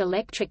first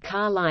electric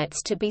car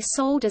lights to be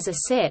sold as a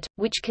set,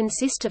 which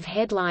consist of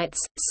headlights,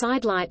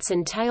 sidelights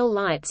and tail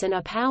lights and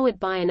are powered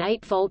by an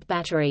 8-volt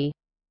battery.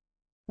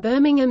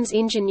 Birmingham's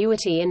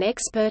ingenuity and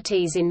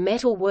expertise in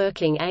metal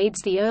working aids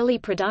the early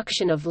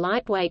production of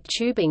lightweight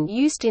tubing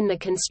used in the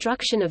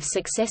construction of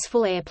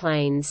successful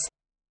airplanes.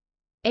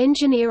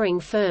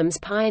 Engineering firms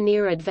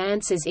pioneer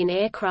advances in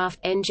aircraft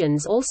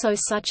engines also,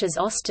 such as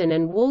Austin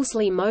and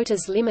Wolseley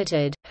Motors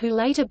Limited, who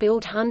later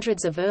built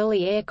hundreds of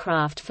early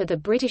aircraft for the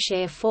British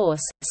Air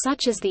Force,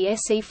 such as the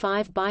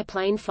SE-5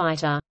 biplane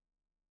fighter.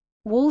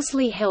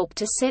 Wolseley helped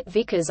to set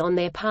Vickers on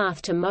their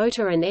path to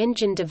motor and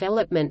engine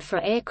development for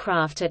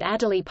aircraft at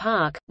Adderley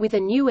Park, with a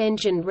new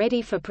engine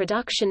ready for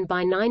production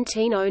by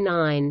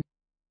 1909.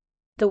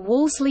 The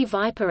Wolseley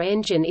Viper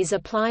engine is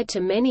applied to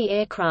many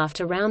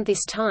aircraft around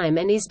this time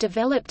and is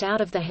developed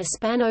out of the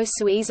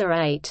Hispano-Suiza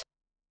 8.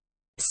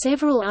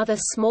 Several other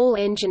small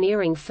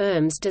engineering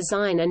firms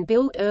design and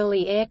build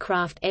early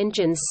aircraft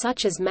engines,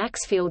 such as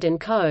Maxfield &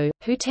 Co.,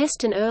 who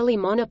test an early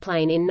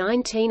monoplane in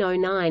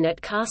 1909 at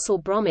Castle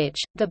Bromwich.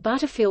 The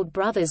Butterfield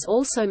brothers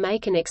also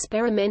make an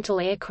experimental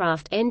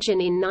aircraft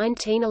engine in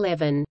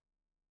 1911.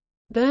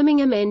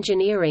 Birmingham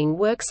engineering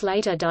works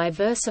later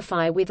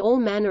diversify with all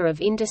manner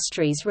of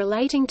industries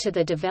relating to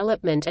the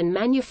development and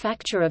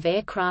manufacture of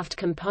aircraft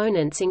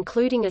components,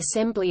 including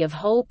assembly of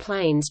whole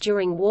planes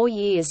during war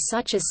years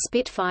such as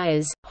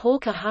Spitfires,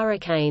 Hawker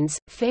Hurricanes,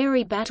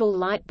 Fairey battle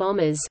light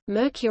bombers,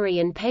 Mercury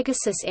and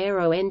Pegasus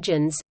aero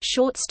engines,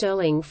 short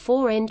Stirling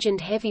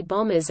 4-engined heavy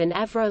bombers and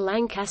Avro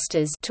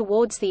Lancasters.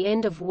 Towards the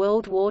end of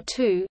World War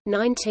II,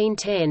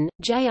 1910,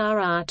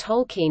 J.R.R.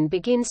 Tolkien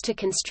begins to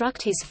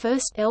construct his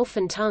first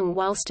elfin tongue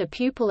whilst a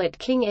pupil at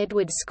King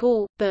Edward's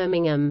School,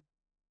 Birmingham.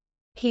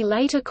 He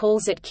later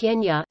calls it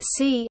Quenya,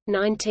 c.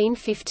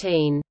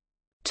 1915.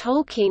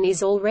 Tolkien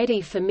is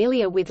already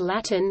familiar with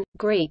Latin,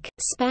 Greek,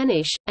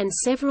 Spanish, and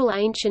several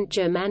ancient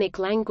Germanic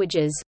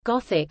languages,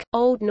 Gothic,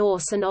 Old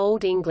Norse and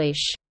Old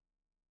English.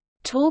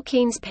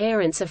 Tolkien's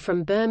parents are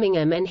from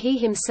Birmingham and he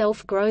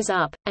himself grows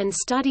up, and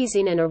studies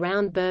in and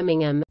around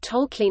Birmingham.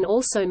 Tolkien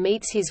also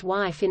meets his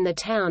wife in the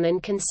town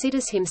and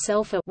considers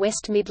himself a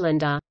West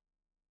Midlander.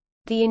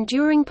 The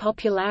enduring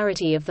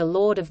popularity of The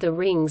Lord of the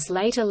Rings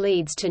later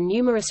leads to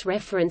numerous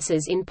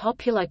references in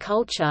popular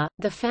culture,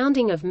 the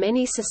founding of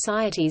many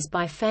societies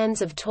by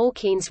fans of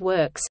Tolkien's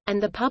works,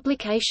 and the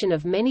publication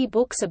of many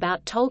books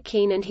about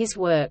Tolkien and his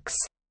works.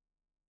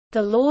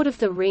 The Lord of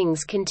the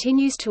Rings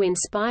continues to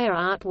inspire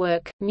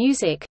artwork,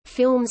 music,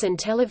 films and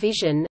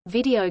television,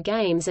 video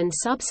games and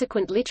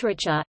subsequent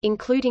literature,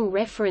 including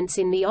reference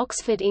in the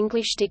Oxford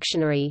English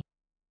Dictionary.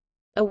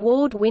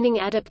 Award-winning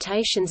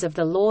adaptations of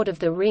The Lord of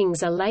the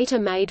Rings are later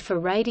made for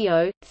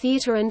radio,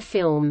 theatre and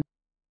film.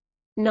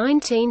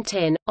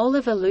 1910,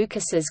 Oliver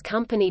Lucas's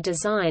company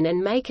design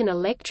and make an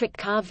electric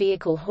car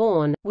vehicle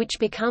horn, which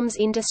becomes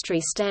industry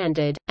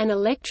standard. An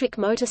electric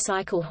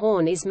motorcycle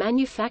horn is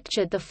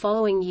manufactured the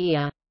following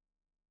year.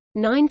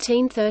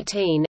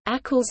 1913,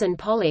 Ackles and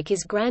Pollock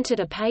is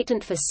granted a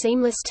patent for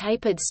seamless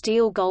tapered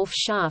steel golf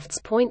shafts.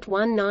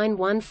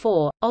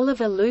 1914,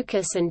 Oliver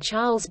Lucas and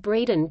Charles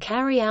Breeden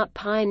carry out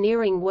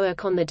pioneering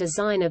work on the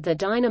design of the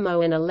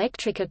dynamo and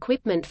electric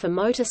equipment for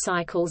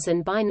motorcycles,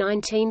 and by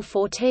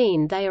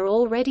 1914 they are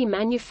already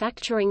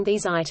manufacturing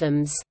these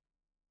items.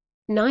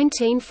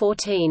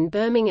 1914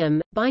 Birmingham,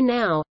 by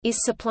now,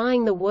 is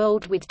supplying the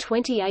world with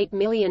 28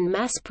 million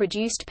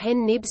mass-produced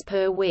pen nibs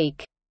per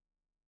week.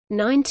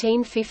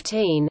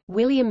 1915,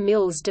 William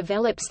Mills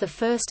develops the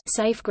first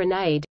safe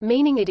grenade,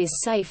 meaning it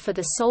is safe for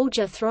the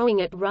soldier throwing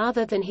it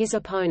rather than his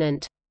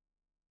opponent.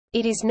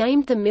 It is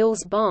named the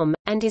Mills bomb,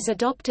 and is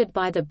adopted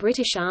by the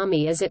British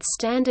Army as its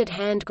standard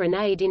hand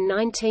grenade in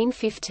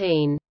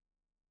 1915.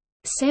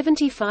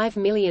 75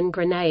 million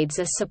grenades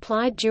are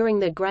supplied during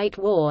the Great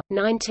War.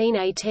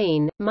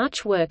 1918,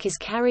 much work is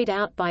carried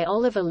out by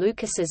Oliver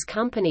Lucas's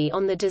company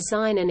on the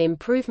design and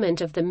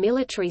improvement of the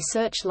military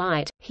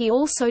searchlight. He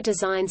also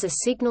designs a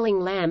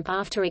signaling lamp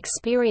after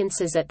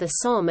experiences at the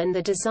Somme, and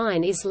the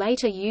design is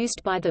later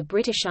used by the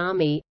British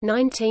Army.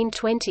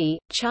 1920,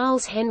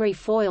 Charles Henry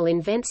Foyle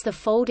invents the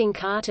folding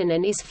carton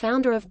and is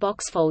founder of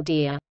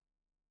Boxfoldier.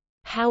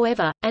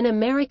 However, an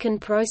American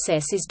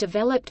process is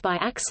developed by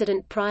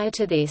accident prior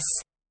to this.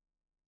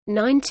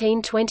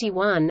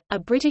 1921, a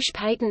British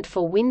patent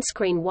for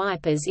windscreen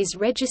wipers is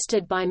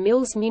registered by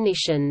Mills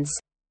Munitions.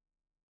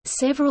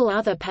 Several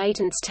other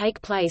patents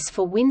take place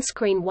for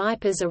windscreen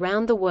wipers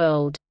around the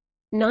world.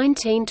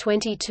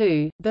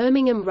 1922,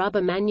 Birmingham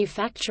rubber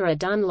manufacturer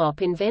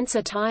Dunlop invents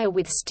a tire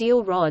with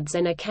steel rods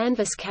and a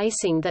canvas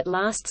casing that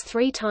lasts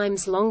 3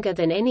 times longer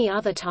than any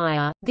other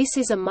tire. This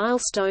is a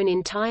milestone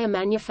in tire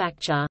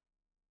manufacture.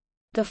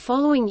 The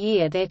following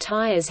year their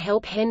tires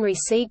help Henry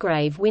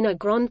Seagrave win a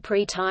Grand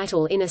Prix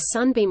title in a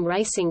Sunbeam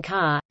racing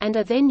car, and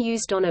are then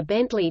used on a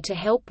Bentley to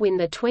help win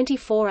the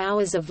 24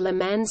 Hours of Le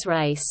Mans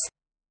race.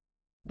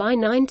 By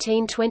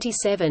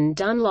 1927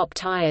 Dunlop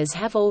tires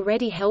have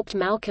already helped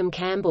Malcolm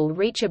Campbell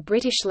reach a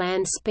British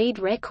land speed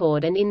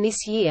record, and in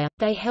this year,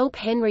 they help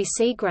Henry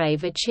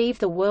Seagrave achieve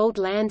the world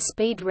land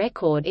speed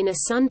record in a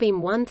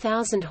Sunbeam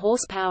 1000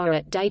 horsepower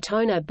at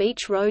Daytona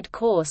Beach Road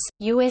Course,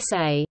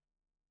 USA.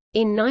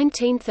 In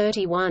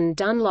 1931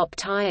 Dunlop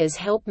tires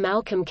help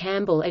Malcolm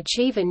Campbell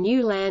achieve a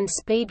new land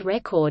speed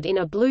record in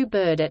a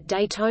Bluebird at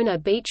Daytona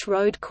Beach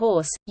Road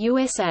Course,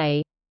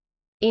 USA.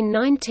 In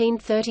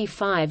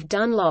 1935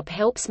 Dunlop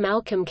helps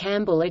Malcolm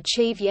Campbell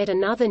achieve yet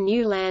another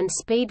new land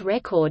speed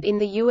record in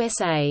the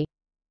USA.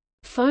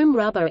 Foam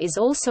rubber is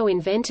also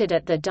invented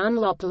at the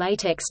Dunlop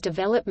Latex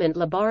Development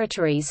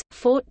Laboratories,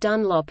 Fort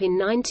Dunlop in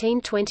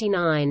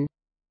 1929.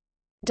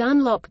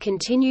 Dunlop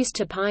continues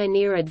to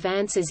pioneer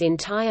advances in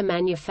tire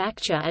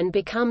manufacture and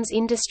becomes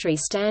industry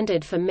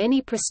standard for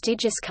many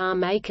prestigious car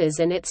makers,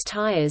 and its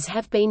tires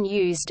have been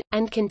used,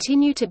 and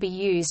continue to be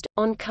used,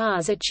 on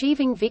cars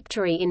achieving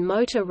victory in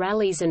motor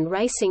rallies and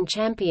racing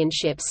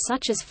championships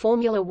such as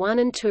Formula One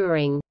and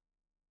touring.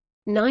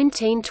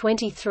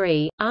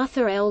 1923,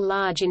 Arthur L.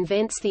 Large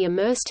invents the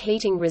immersed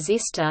heating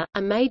resistor,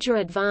 a major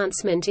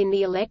advancement in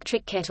the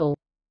electric kettle.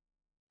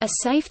 A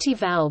safety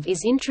valve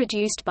is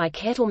introduced by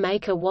kettle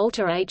maker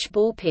Walter H.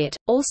 Bulpitt,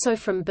 also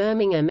from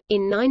Birmingham,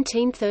 in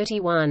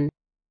 1931.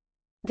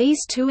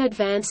 These two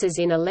advances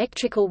in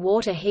electrical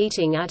water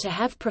heating are to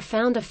have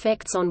profound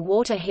effects on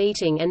water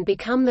heating and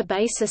become the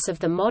basis of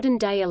the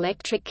modern-day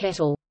electric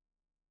kettle.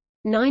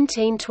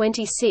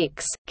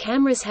 1926 –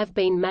 Cameras have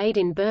been made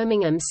in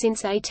Birmingham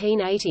since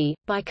 1880,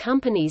 by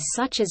companies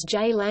such as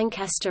J.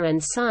 Lancaster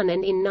and Son,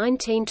 and in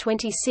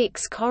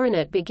 1926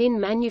 Coronet begin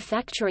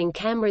manufacturing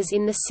cameras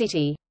in the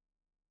city.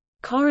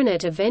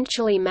 Coronet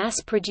eventually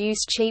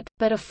mass-produced cheap,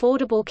 but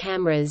affordable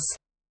cameras.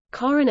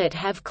 Coronet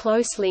have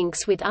close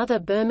links with other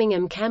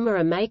Birmingham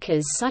camera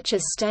makers such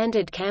as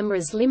Standard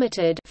Cameras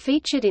Limited,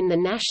 featured in the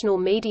National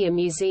Media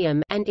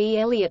Museum, and E.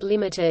 Elliott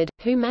Limited,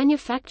 who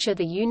manufacture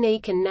the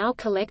unique and now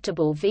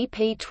collectible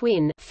VP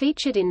Twin,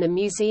 featured in the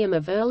Museum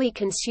of Early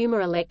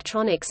Consumer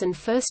Electronics and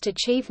First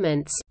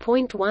Achievements.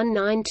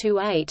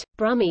 1928,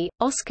 Brummie,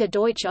 Oscar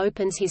Deutsch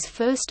opens his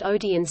first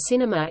Odeon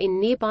cinema in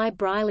nearby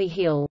Brierley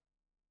Hill.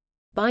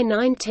 By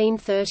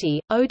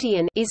 1930,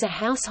 Odeon is a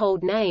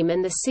household name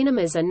and the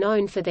cinemas are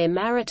known for their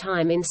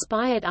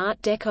maritime-inspired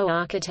Art Deco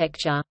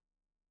architecture.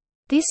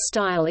 This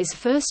style is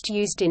first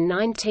used in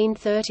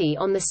 1930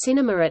 on the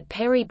cinema at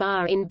Perry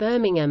Bar in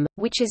Birmingham,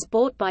 which is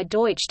bought by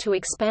Deutsch to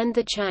expand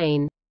the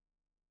chain.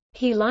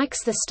 He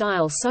likes the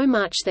style so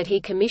much that he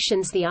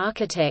commissions the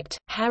architect,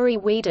 Harry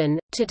Whedon,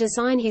 to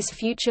design his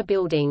future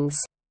buildings.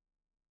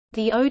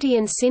 The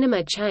Odeon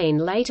cinema chain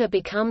later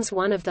becomes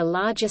one of the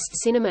largest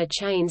cinema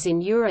chains in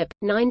Europe.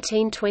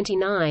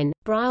 1929,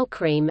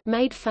 Brylcreem,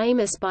 made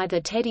famous by the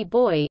Teddy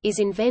Boy, is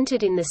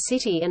invented in the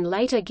city and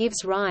later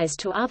gives rise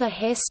to other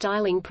hair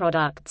styling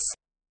products.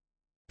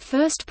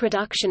 First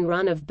production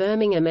run of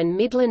Birmingham and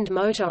Midland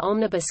Motor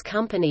Omnibus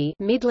Company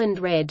Midland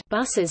Red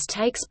buses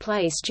takes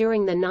place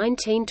during the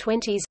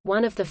 1920s,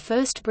 one of the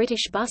first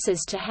British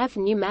buses to have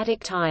pneumatic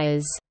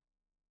tyres.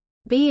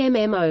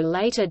 BMMO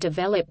later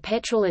developed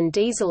petrol and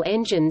diesel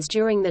engines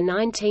during the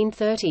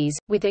 1930s,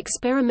 with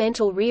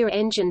experimental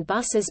rear-engine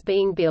buses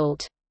being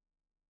built.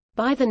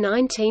 By the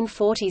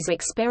 1940s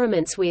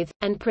experiments with,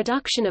 and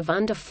production of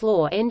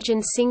underfloor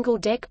engine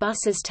single-deck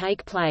buses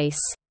take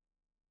place.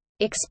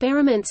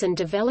 Experiments and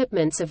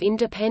developments of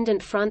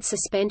independent front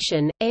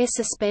suspension, air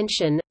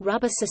suspension,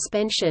 rubber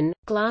suspension,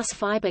 glass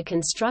fiber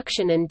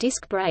construction and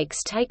disc brakes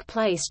take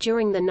place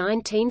during the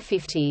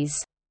 1950s.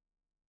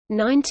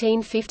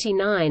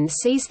 1959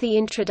 sees the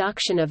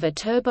introduction of a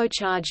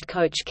turbocharged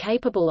coach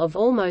capable of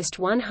almost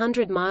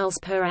 100 miles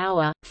per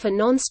hour, for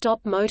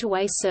non-stop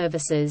motorway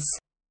services.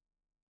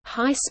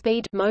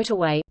 High-speed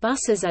motorway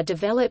buses are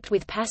developed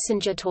with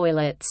passenger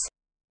toilets.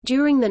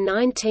 During the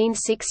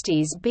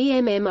 1960s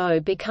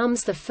BMMO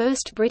becomes the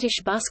first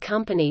British bus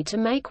company to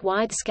make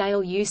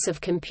wide-scale use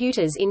of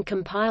computers in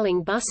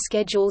compiling bus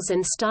schedules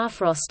and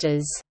staff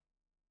rosters.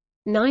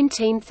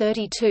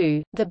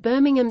 1932, the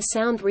Birmingham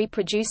Sound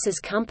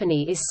Reproducers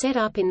Company is set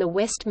up in the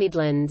West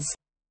Midlands.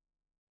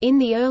 In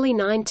the early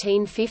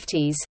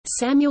 1950s,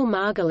 Samuel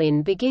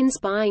Margolin begins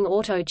buying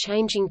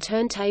auto-changing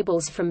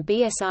turntables from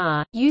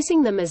BSR,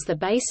 using them as the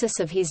basis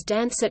of his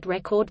Dansett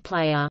record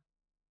player.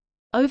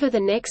 Over the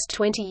next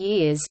 20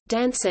 years,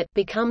 Dansett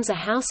becomes a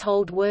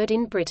household word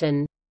in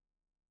Britain.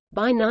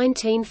 By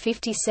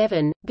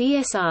 1957,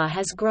 BSR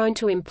has grown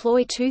to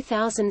employ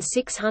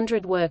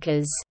 2,600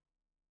 workers.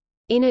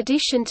 In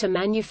addition to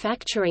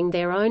manufacturing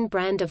their own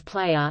brand of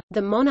player,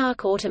 the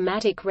Monarch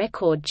automatic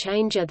record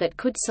changer that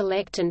could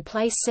select and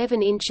play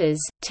 7 inches,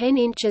 10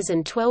 inches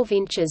and 12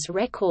 inches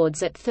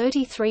records at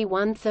 33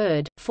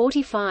 1/3,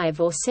 45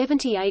 or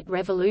 78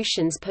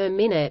 revolutions per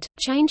minute,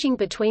 changing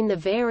between the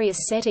various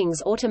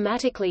settings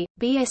automatically.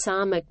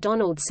 BSR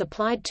McDonald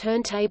supplied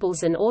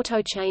turntables and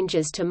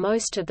auto-changers to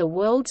most of the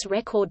world's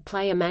record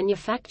player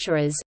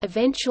manufacturers,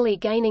 eventually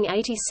gaining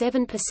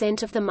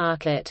 87% of the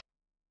market.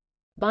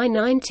 By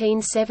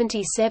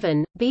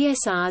 1977,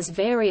 BSR's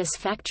various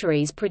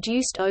factories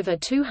produced over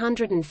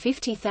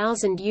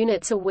 250,000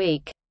 units a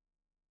week.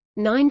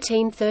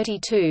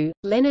 1932,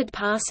 Leonard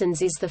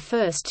Parsons is the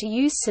first to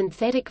use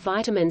synthetic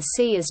vitamin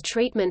C as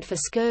treatment for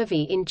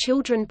scurvy in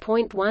children.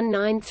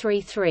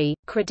 1933,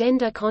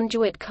 Credenda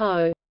Conduit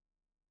Co.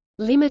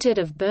 Limited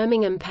of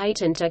Birmingham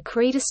patent a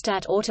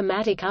Credistat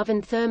automatic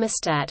oven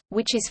thermostat,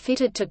 which is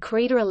fitted to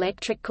Creda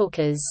electric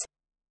cookers.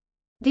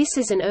 This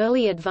is an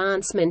early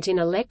advancement in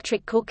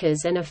electric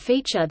cookers and a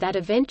feature that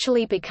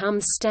eventually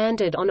becomes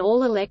standard on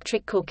all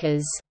electric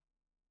cookers.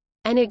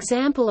 An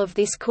example of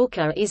this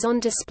cooker is on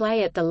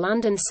display at the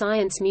London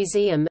Science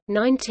Museum.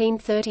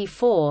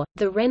 1934,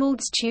 the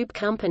Reynolds Tube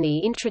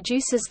Company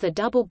introduces the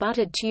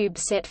double-butted tube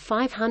set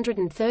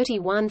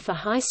 531 for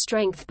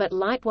high-strength but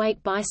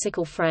lightweight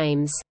bicycle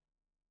frames.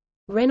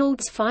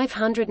 Reynolds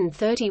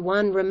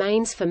 531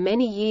 remains for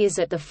many years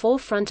at the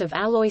forefront of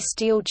alloy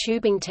steel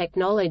tubing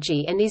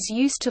technology and is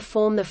used to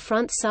form the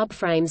front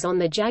subframes on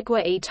the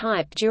Jaguar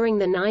E-Type during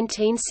the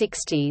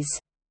 1960s.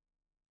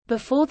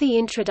 Before the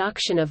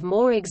introduction of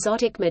more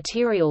exotic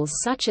materials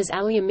such as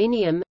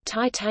aluminium,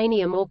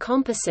 titanium or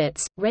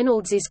composites,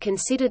 Reynolds is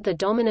considered the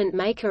dominant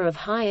maker of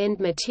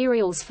high-end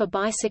materials for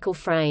bicycle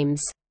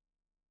frames.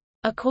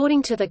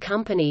 According to the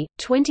company,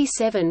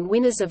 27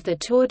 winners of the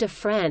Tour de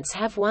France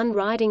have won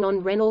riding on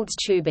Reynolds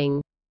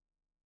tubing.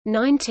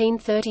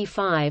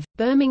 1935 –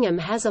 Birmingham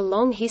has a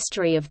long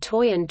history of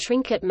toy and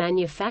trinket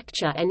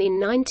manufacture, and in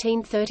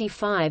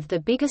 1935 the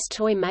biggest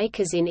toy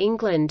makers in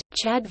England,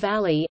 Chad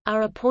Valley,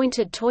 are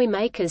appointed toy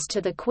makers to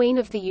the Queen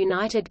of the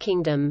United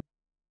Kingdom.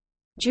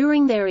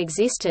 During their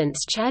existence,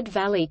 Chad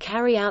Valley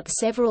carry out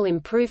several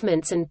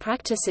improvements and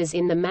practices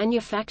in the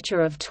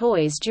manufacture of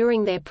toys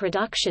during their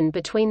production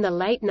between the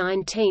late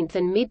 19th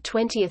and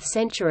mid-20th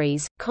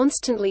centuries,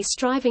 constantly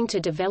striving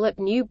to develop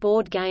new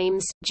board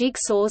games,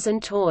 jigsaws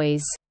and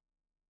toys.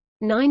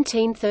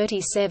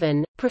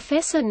 1937 –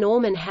 Professor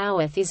Norman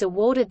Howarth is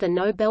awarded the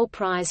Nobel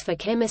Prize for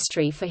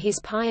Chemistry for his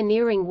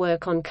pioneering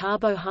work on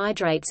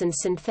carbohydrates and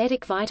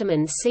synthetic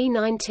vitamin C.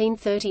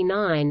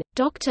 1939 –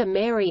 Dr.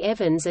 Mary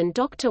Evans and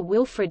Dr.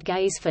 Wilfred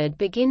Gaisford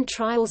begin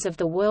trials of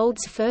the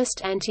world's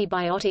first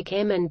antibiotic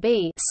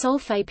M&B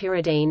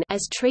sulfapyridine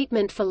as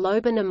treatment for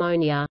lobar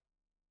pneumonia.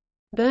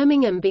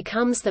 Birmingham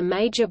becomes the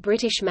major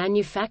British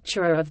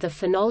manufacturer of the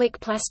phenolic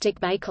plastic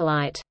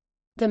bakelite.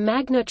 The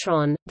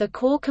magnetron, the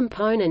core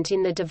component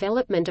in the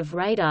development of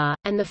radar,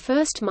 and the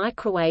first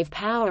microwave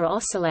power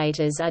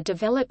oscillators are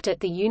developed at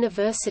the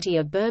University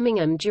of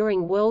Birmingham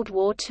during World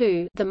War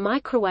II. The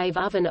microwave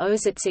oven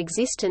owes its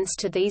existence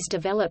to these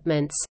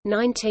developments.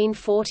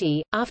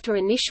 1940, after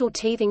initial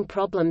teething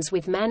problems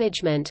with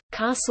management,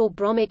 Castle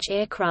Bromwich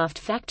Aircraft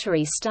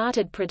Factory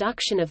started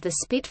production of the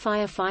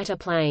Spitfire fighter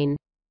plane.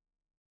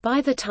 By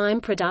the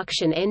time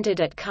production ended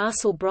at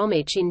Castle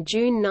Bromwich in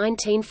June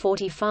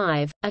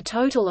 1945, a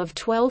total of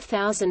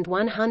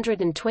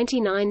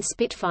 12,129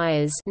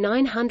 Spitfires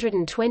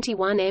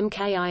 921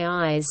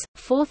 MKIs,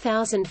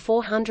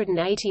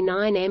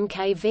 4,489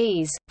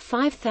 MKVs,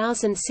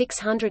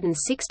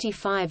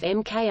 5,665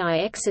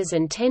 MKIXs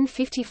and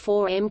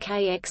 1054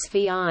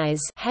 MKXVIs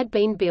had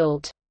been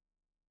built.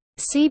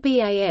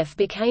 CBAF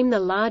became the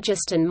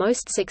largest and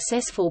most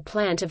successful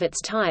plant of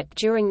its type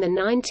during the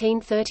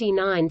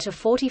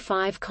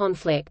 1939–45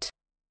 conflict.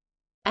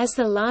 As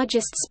the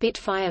largest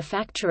Spitfire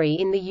factory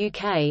in the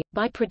UK,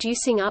 by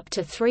producing up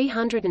to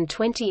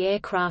 320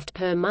 aircraft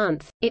per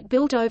month, it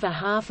built over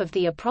half of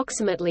the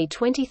approximately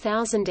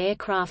 20,000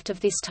 aircraft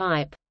of this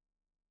type.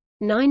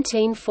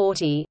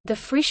 1940, the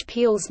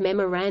Frisch-Peels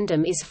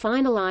Memorandum is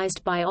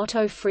finalized by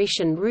Otto Frisch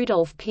and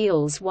Rudolf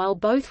Peels while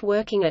both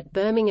working at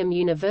Birmingham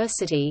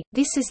University.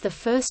 This is the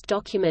first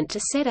document to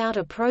set out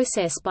a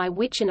process by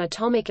which an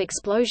atomic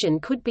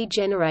explosion could be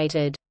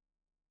generated.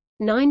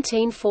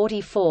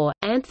 1944,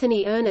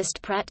 Anthony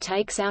Ernest Pratt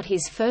takes out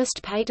his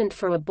first patent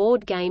for a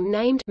board game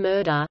named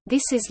Murder.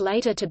 This is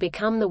later to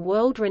become the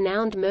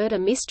world-renowned murder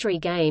mystery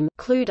game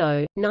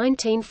Cluedo.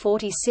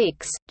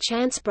 1946,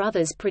 Chance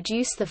Brothers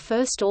produce the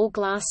first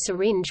all-glass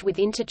syringe with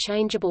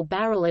interchangeable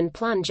barrel and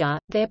plunger,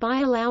 thereby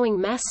allowing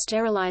mass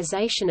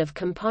sterilization of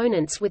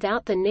components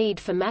without the need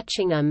for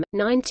matching them.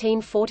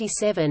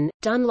 1947,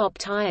 Dunlop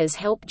tires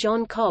help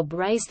John Cobb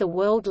raise the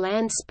world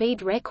land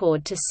speed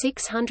record to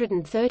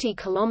 630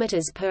 km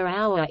per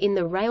hour in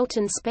the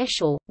Railton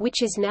Special,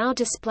 which is now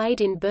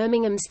displayed in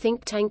Birmingham's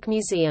Think Tank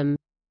Museum.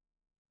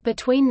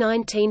 Between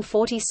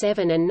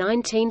 1947 and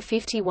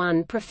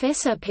 1951,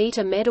 Professor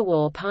Peter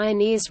Medawar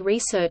pioneers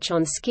research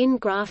on skin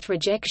graft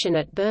rejection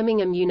at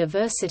Birmingham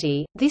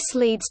University. This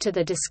leads to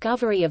the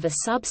discovery of a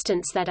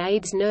substance that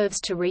aids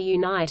nerves to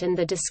reunite and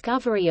the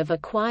discovery of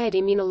acquired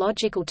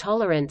immunological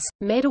tolerance.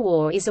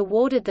 Medawar is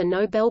awarded the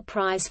Nobel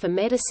Prize for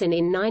Medicine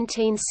in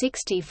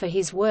 1960 for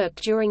his work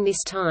during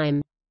this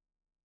time.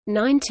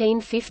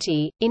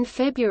 1950, in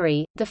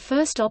February, the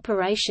first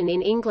operation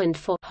in England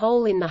for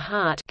hole in the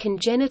heart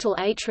congenital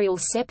atrial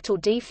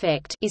septal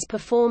defect is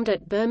performed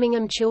at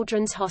Birmingham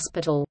Children's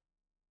Hospital.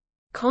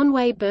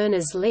 Conway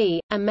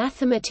Berners-Lee, a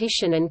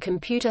mathematician and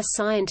computer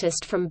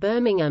scientist from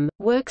Birmingham,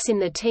 works in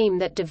the team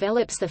that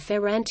develops the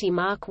Ferranti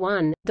Mark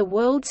I, the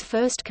world's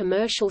first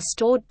commercial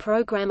stored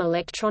program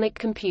electronic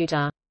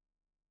computer.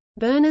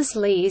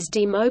 Berners-Lee is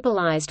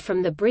demobilized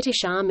from the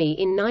British Army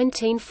in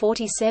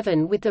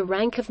 1947 with the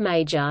rank of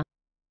major.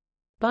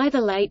 By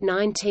the late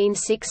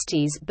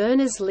 1960s,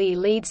 Berners-Lee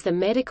leads the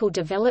medical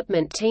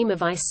development team of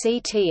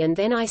ICT and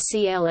then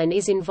ICL and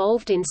is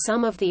involved in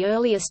some of the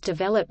earliest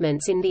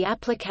developments in the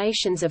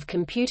applications of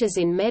computers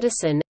in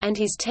medicine, and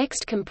his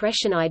text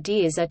compression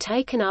ideas are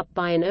taken up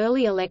by an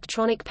early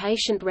electronic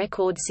patient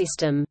record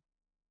system.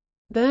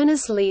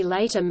 Berners-Lee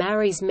later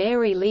marries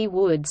Mary Lee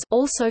Woods,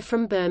 also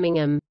from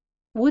Birmingham.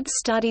 Woods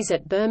studies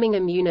at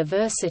Birmingham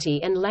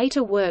University and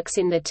later works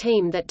in the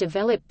team that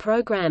developed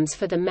programs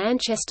for the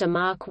Manchester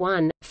Mark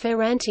I,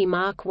 Ferranti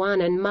Mark I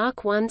and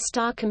Mark I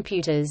star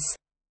computers.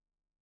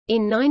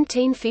 In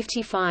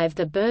 1955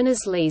 the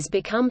Berners-Lees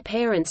become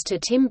parents to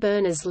Tim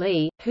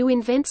Berners-Lee, who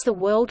invents the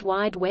World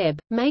Wide Web,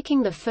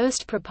 making the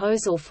first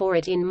proposal for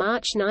it in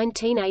March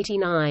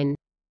 1989.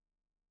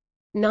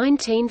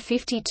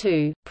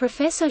 1952,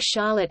 Professor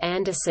Charlotte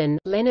Anderson,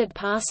 Leonard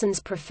Parsons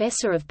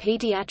Professor of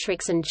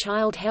Pediatrics and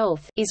Child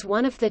Health, is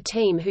one of the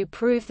team who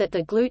prove that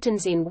the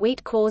glutens in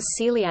wheat cause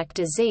celiac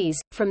disease.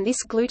 From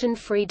this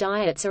gluten-free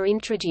diets are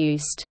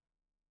introduced.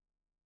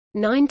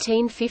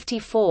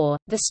 1954,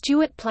 the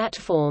Stewart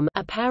platform,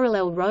 a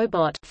parallel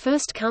robot,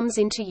 first comes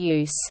into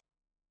use.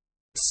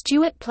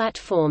 Stewart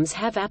platforms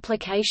have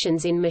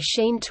applications in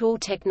machine tool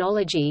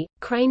technology,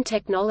 crane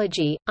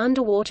technology,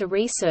 underwater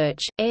research,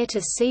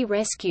 air-to-sea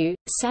rescue,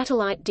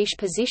 satellite dish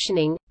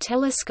positioning,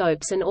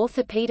 telescopes and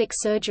orthopedic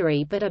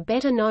surgery, but are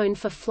better known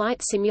for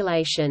flight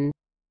simulation.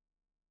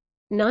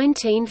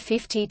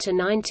 1950 to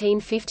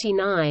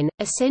 1959,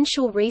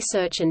 essential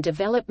research and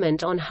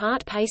development on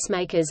heart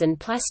pacemakers and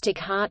plastic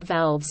heart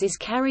valves is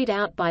carried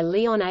out by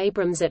Leon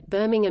Abrams at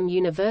Birmingham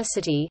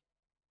University.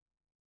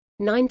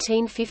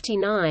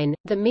 1959,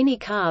 the Mini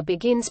car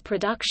begins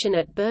production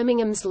at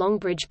Birmingham's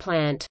Longbridge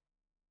plant.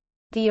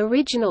 The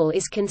original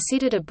is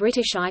considered a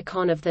British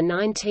icon of the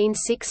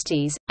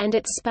 1960s, and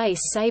its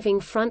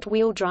space-saving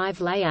front-wheel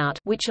drive layout,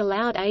 which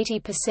allowed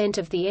 80%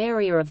 of the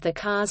area of the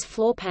car's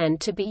floorpan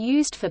to be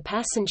used for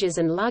passengers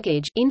and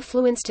luggage,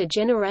 influenced a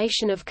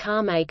generation of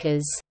car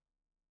makers.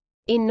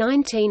 In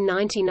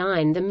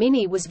 1999, the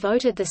Mini was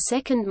voted the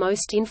second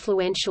most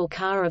influential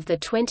car of the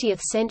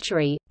 20th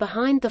century,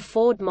 behind the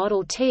Ford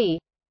Model T.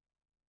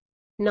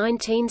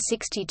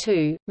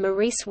 1962,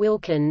 Maurice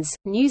Wilkins,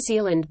 New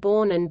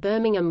Zealand-born and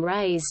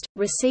Birmingham-raised,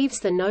 receives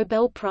the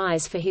Nobel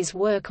Prize for his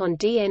work on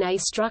DNA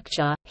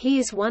structure. He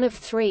is one of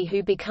three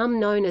who become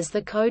known as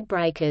the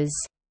codebreakers.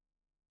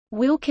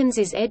 Wilkins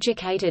is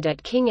educated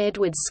at King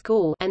Edward's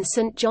School and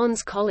St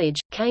John's College,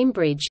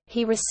 Cambridge.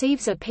 He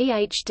receives a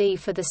PhD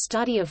for the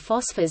study of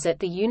phosphors at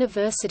the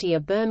University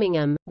of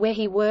Birmingham, where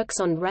he works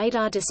on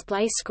radar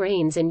display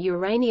screens and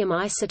uranium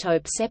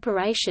isotope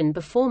separation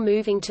before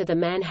moving to the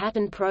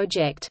Manhattan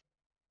Project.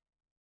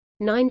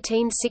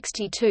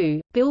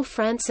 1962, Bill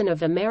Franson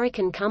of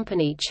American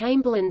company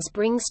Chamberlain's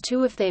brings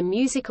two of their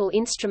musical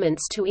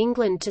instruments to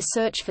England to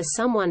search for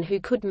someone who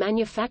could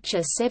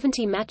manufacture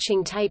 70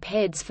 matching tape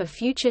heads for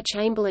future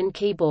Chamberlain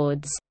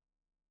keyboards.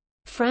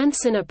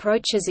 Franson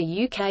approaches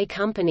a UK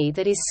company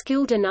that is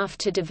skilled enough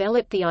to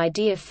develop the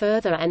idea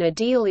further, and a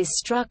deal is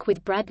struck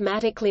with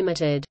Bradmatic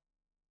Limited.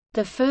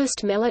 The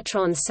first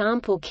Mellotron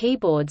sample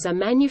keyboards are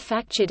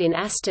manufactured in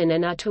Aston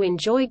and are to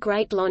enjoy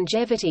great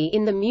longevity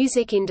in the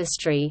music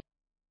industry.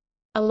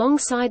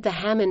 Alongside the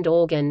Hammond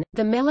organ,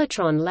 the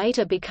mellotron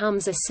later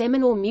becomes a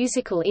seminal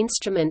musical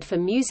instrument for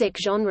music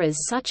genres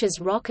such as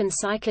rock and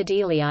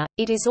psychedelia.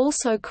 It is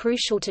also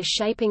crucial to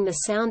shaping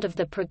the sound of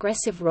the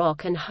progressive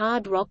rock and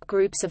hard rock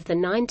groups of the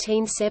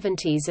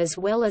 1970s, as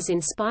well as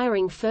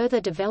inspiring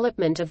further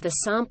development of the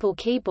sample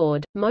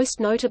keyboard, most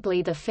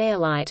notably the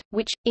Fairlight,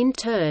 which, in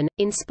turn,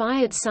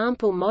 inspired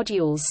sample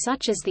modules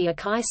such as the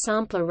Akai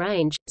sampler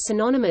range,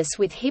 synonymous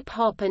with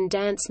hip-hop and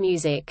dance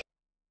music.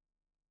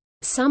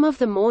 Some of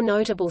the more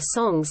notable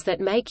songs that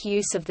make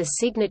use of the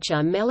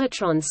signature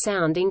mellotron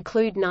sound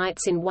include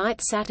Nights in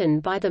White Satin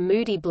by the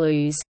Moody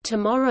Blues,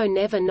 Tomorrow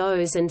Never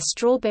Knows and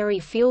Strawberry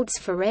Fields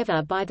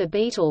Forever by the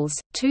Beatles,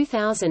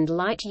 2000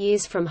 Light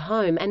Years from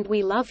Home and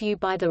We Love You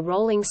by the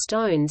Rolling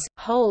Stones,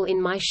 Hole in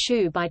My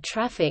Shoe by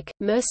Traffic,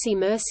 Mercy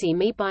Mercy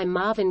Me by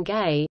Marvin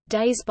Gaye,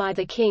 Days by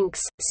the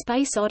Kinks,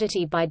 Space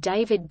Oddity by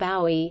David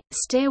Bowie,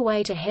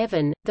 Stairway to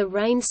Heaven, The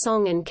Rain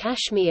Song and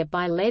Kashmir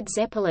by Led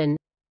Zeppelin.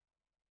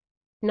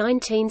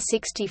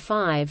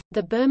 1965,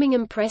 the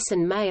Birmingham Press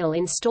and Mail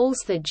installs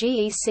the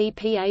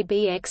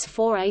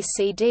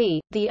GECPABX4ACD,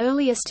 the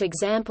earliest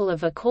example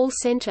of a call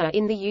centre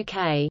in the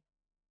UK.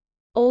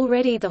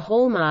 Already the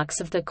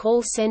hallmarks of the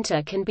call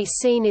centre can be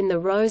seen in the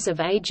rows of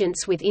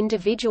agents with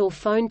individual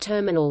phone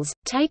terminals,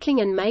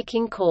 taking and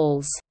making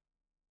calls.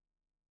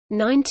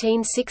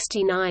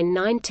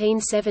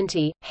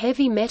 1969–1970,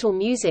 heavy metal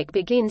music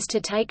begins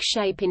to take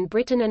shape in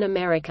Britain and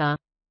America.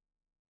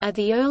 Are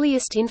the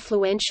earliest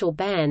influential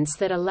bands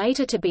that are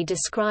later to be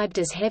described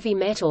as heavy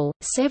metal.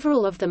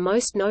 Several of the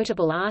most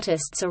notable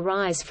artists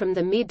arise from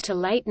the mid to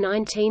late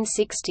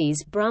 1960s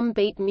drum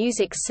beat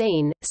music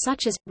scene,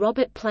 such as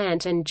Robert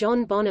Plant and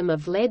John Bonham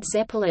of Led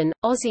Zeppelin,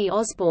 Ozzy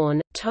Osbourne,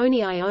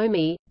 Tony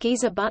Iommi,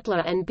 Geezer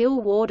Butler and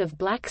Bill Ward of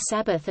Black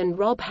Sabbath, and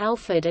Rob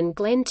Halford and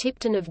Glenn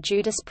Tipton of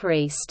Judas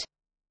Priest.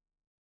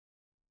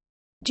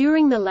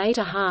 During the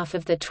later half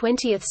of the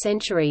 20th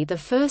century, the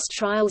first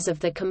trials of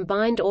the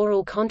combined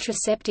oral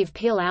contraceptive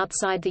pill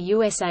outside the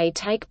USA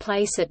take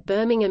place at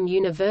Birmingham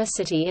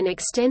University, and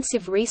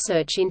extensive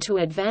research into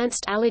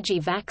advanced allergy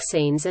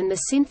vaccines and the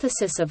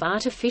synthesis of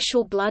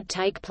artificial blood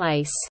take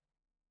place.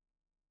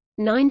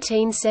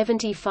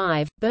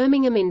 1975,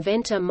 Birmingham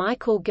inventor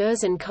Michael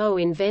Gerson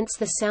co-invents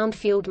the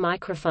sound-field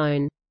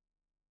microphone.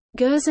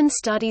 Gerson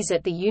studies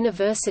at the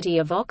University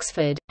of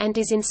Oxford, and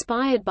is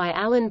inspired by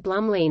Alan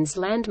Blumlein's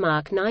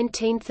landmark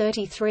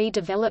 1933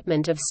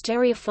 development of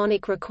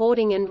stereophonic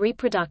recording and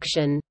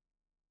reproduction.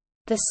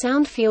 The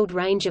sound-field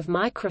range of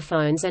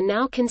microphones are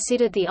now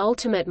considered the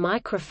ultimate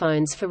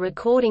microphones for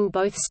recording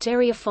both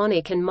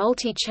stereophonic and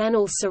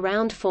multi-channel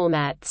surround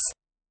formats.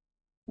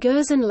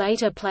 Gerson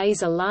later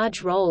plays a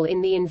large role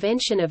in the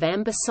invention of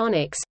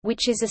ambisonics,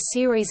 which is a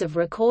series of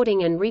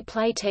recording and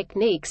replay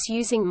techniques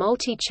using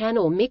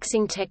multi-channel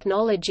mixing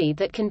technology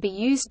that can be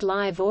used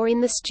live or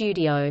in the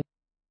studio.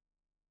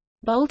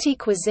 Balti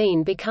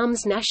cuisine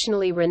becomes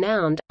nationally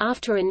renowned,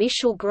 after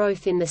initial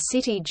growth in the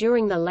city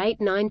during the late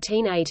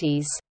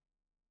 1980s.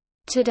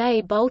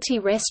 Today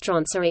Balti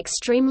restaurants are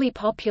extremely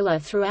popular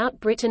throughout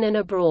Britain and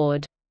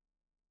abroad.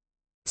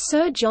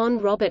 Sir John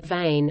Robert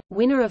Vane,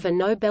 winner of a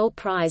Nobel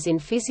Prize in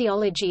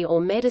Physiology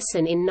or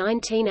Medicine in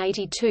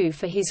 1982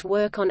 for his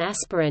work on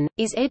aspirin,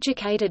 is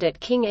educated at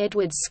King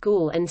Edward's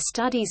School and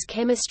studies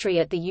chemistry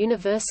at the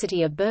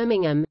University of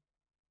Birmingham.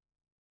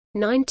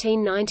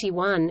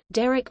 1991,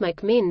 Derek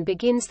McMinn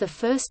begins the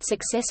first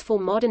successful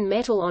modern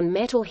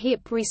metal-on-metal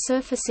hip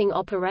resurfacing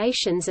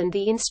operations and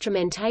the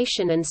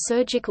instrumentation and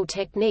surgical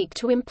technique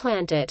to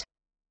implant it.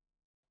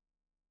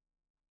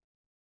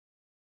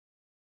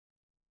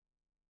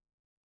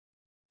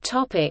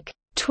 Topic: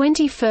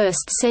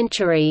 21st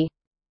century.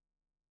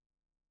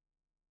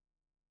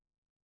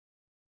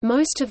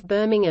 Most of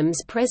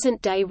Birmingham's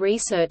present-day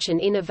research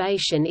and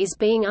innovation is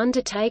being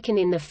undertaken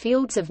in the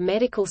fields of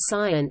medical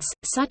science,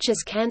 such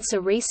as cancer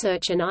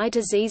research and eye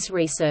disease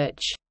research.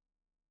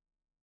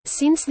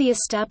 Since the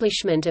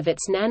establishment of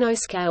its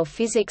nanoscale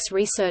physics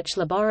research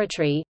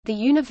laboratory, the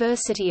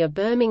University of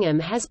Birmingham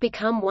has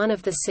become one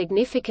of the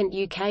significant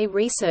UK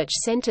research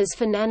centres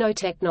for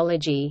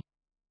nanotechnology.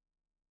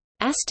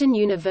 Aston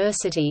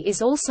University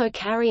is also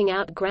carrying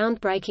out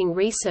groundbreaking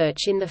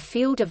research in the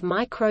field of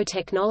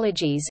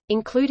microtechnologies,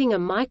 including a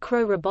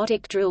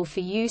micro-robotic drill for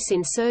use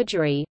in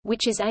surgery,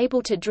 which is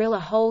able to drill a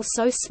hole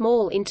so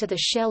small into the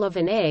shell of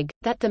an egg,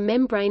 that the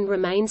membrane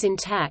remains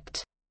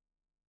intact.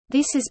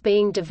 This is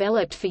being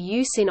developed for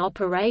use in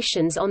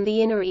operations on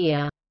the inner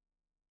ear.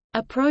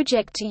 A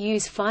project to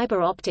use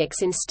fiber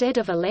optics instead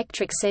of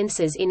electric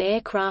sensors in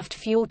aircraft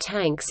fuel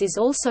tanks is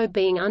also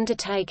being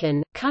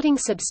undertaken, cutting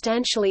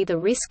substantially the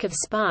risk of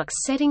sparks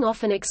setting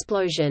off an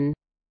explosion.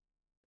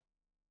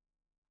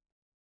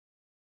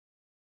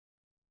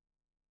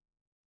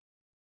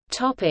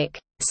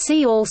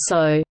 See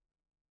also: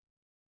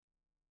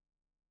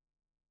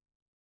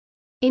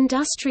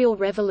 Industrial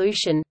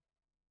Revolution,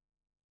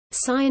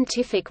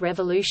 Scientific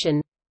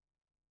Revolution,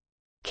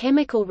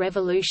 Chemical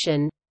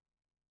Revolution,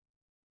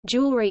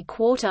 Jewelry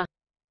Quarter,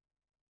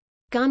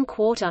 Gun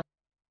Quarter,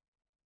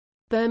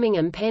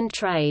 Birmingham Pen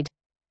Trade,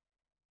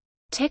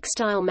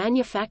 Textile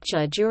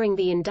manufacture during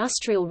the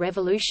Industrial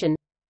Revolution,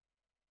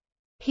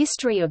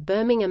 History of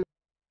Birmingham,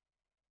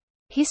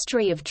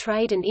 History of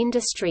trade and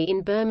industry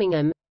in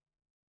Birmingham.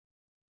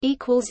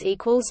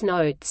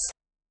 Notes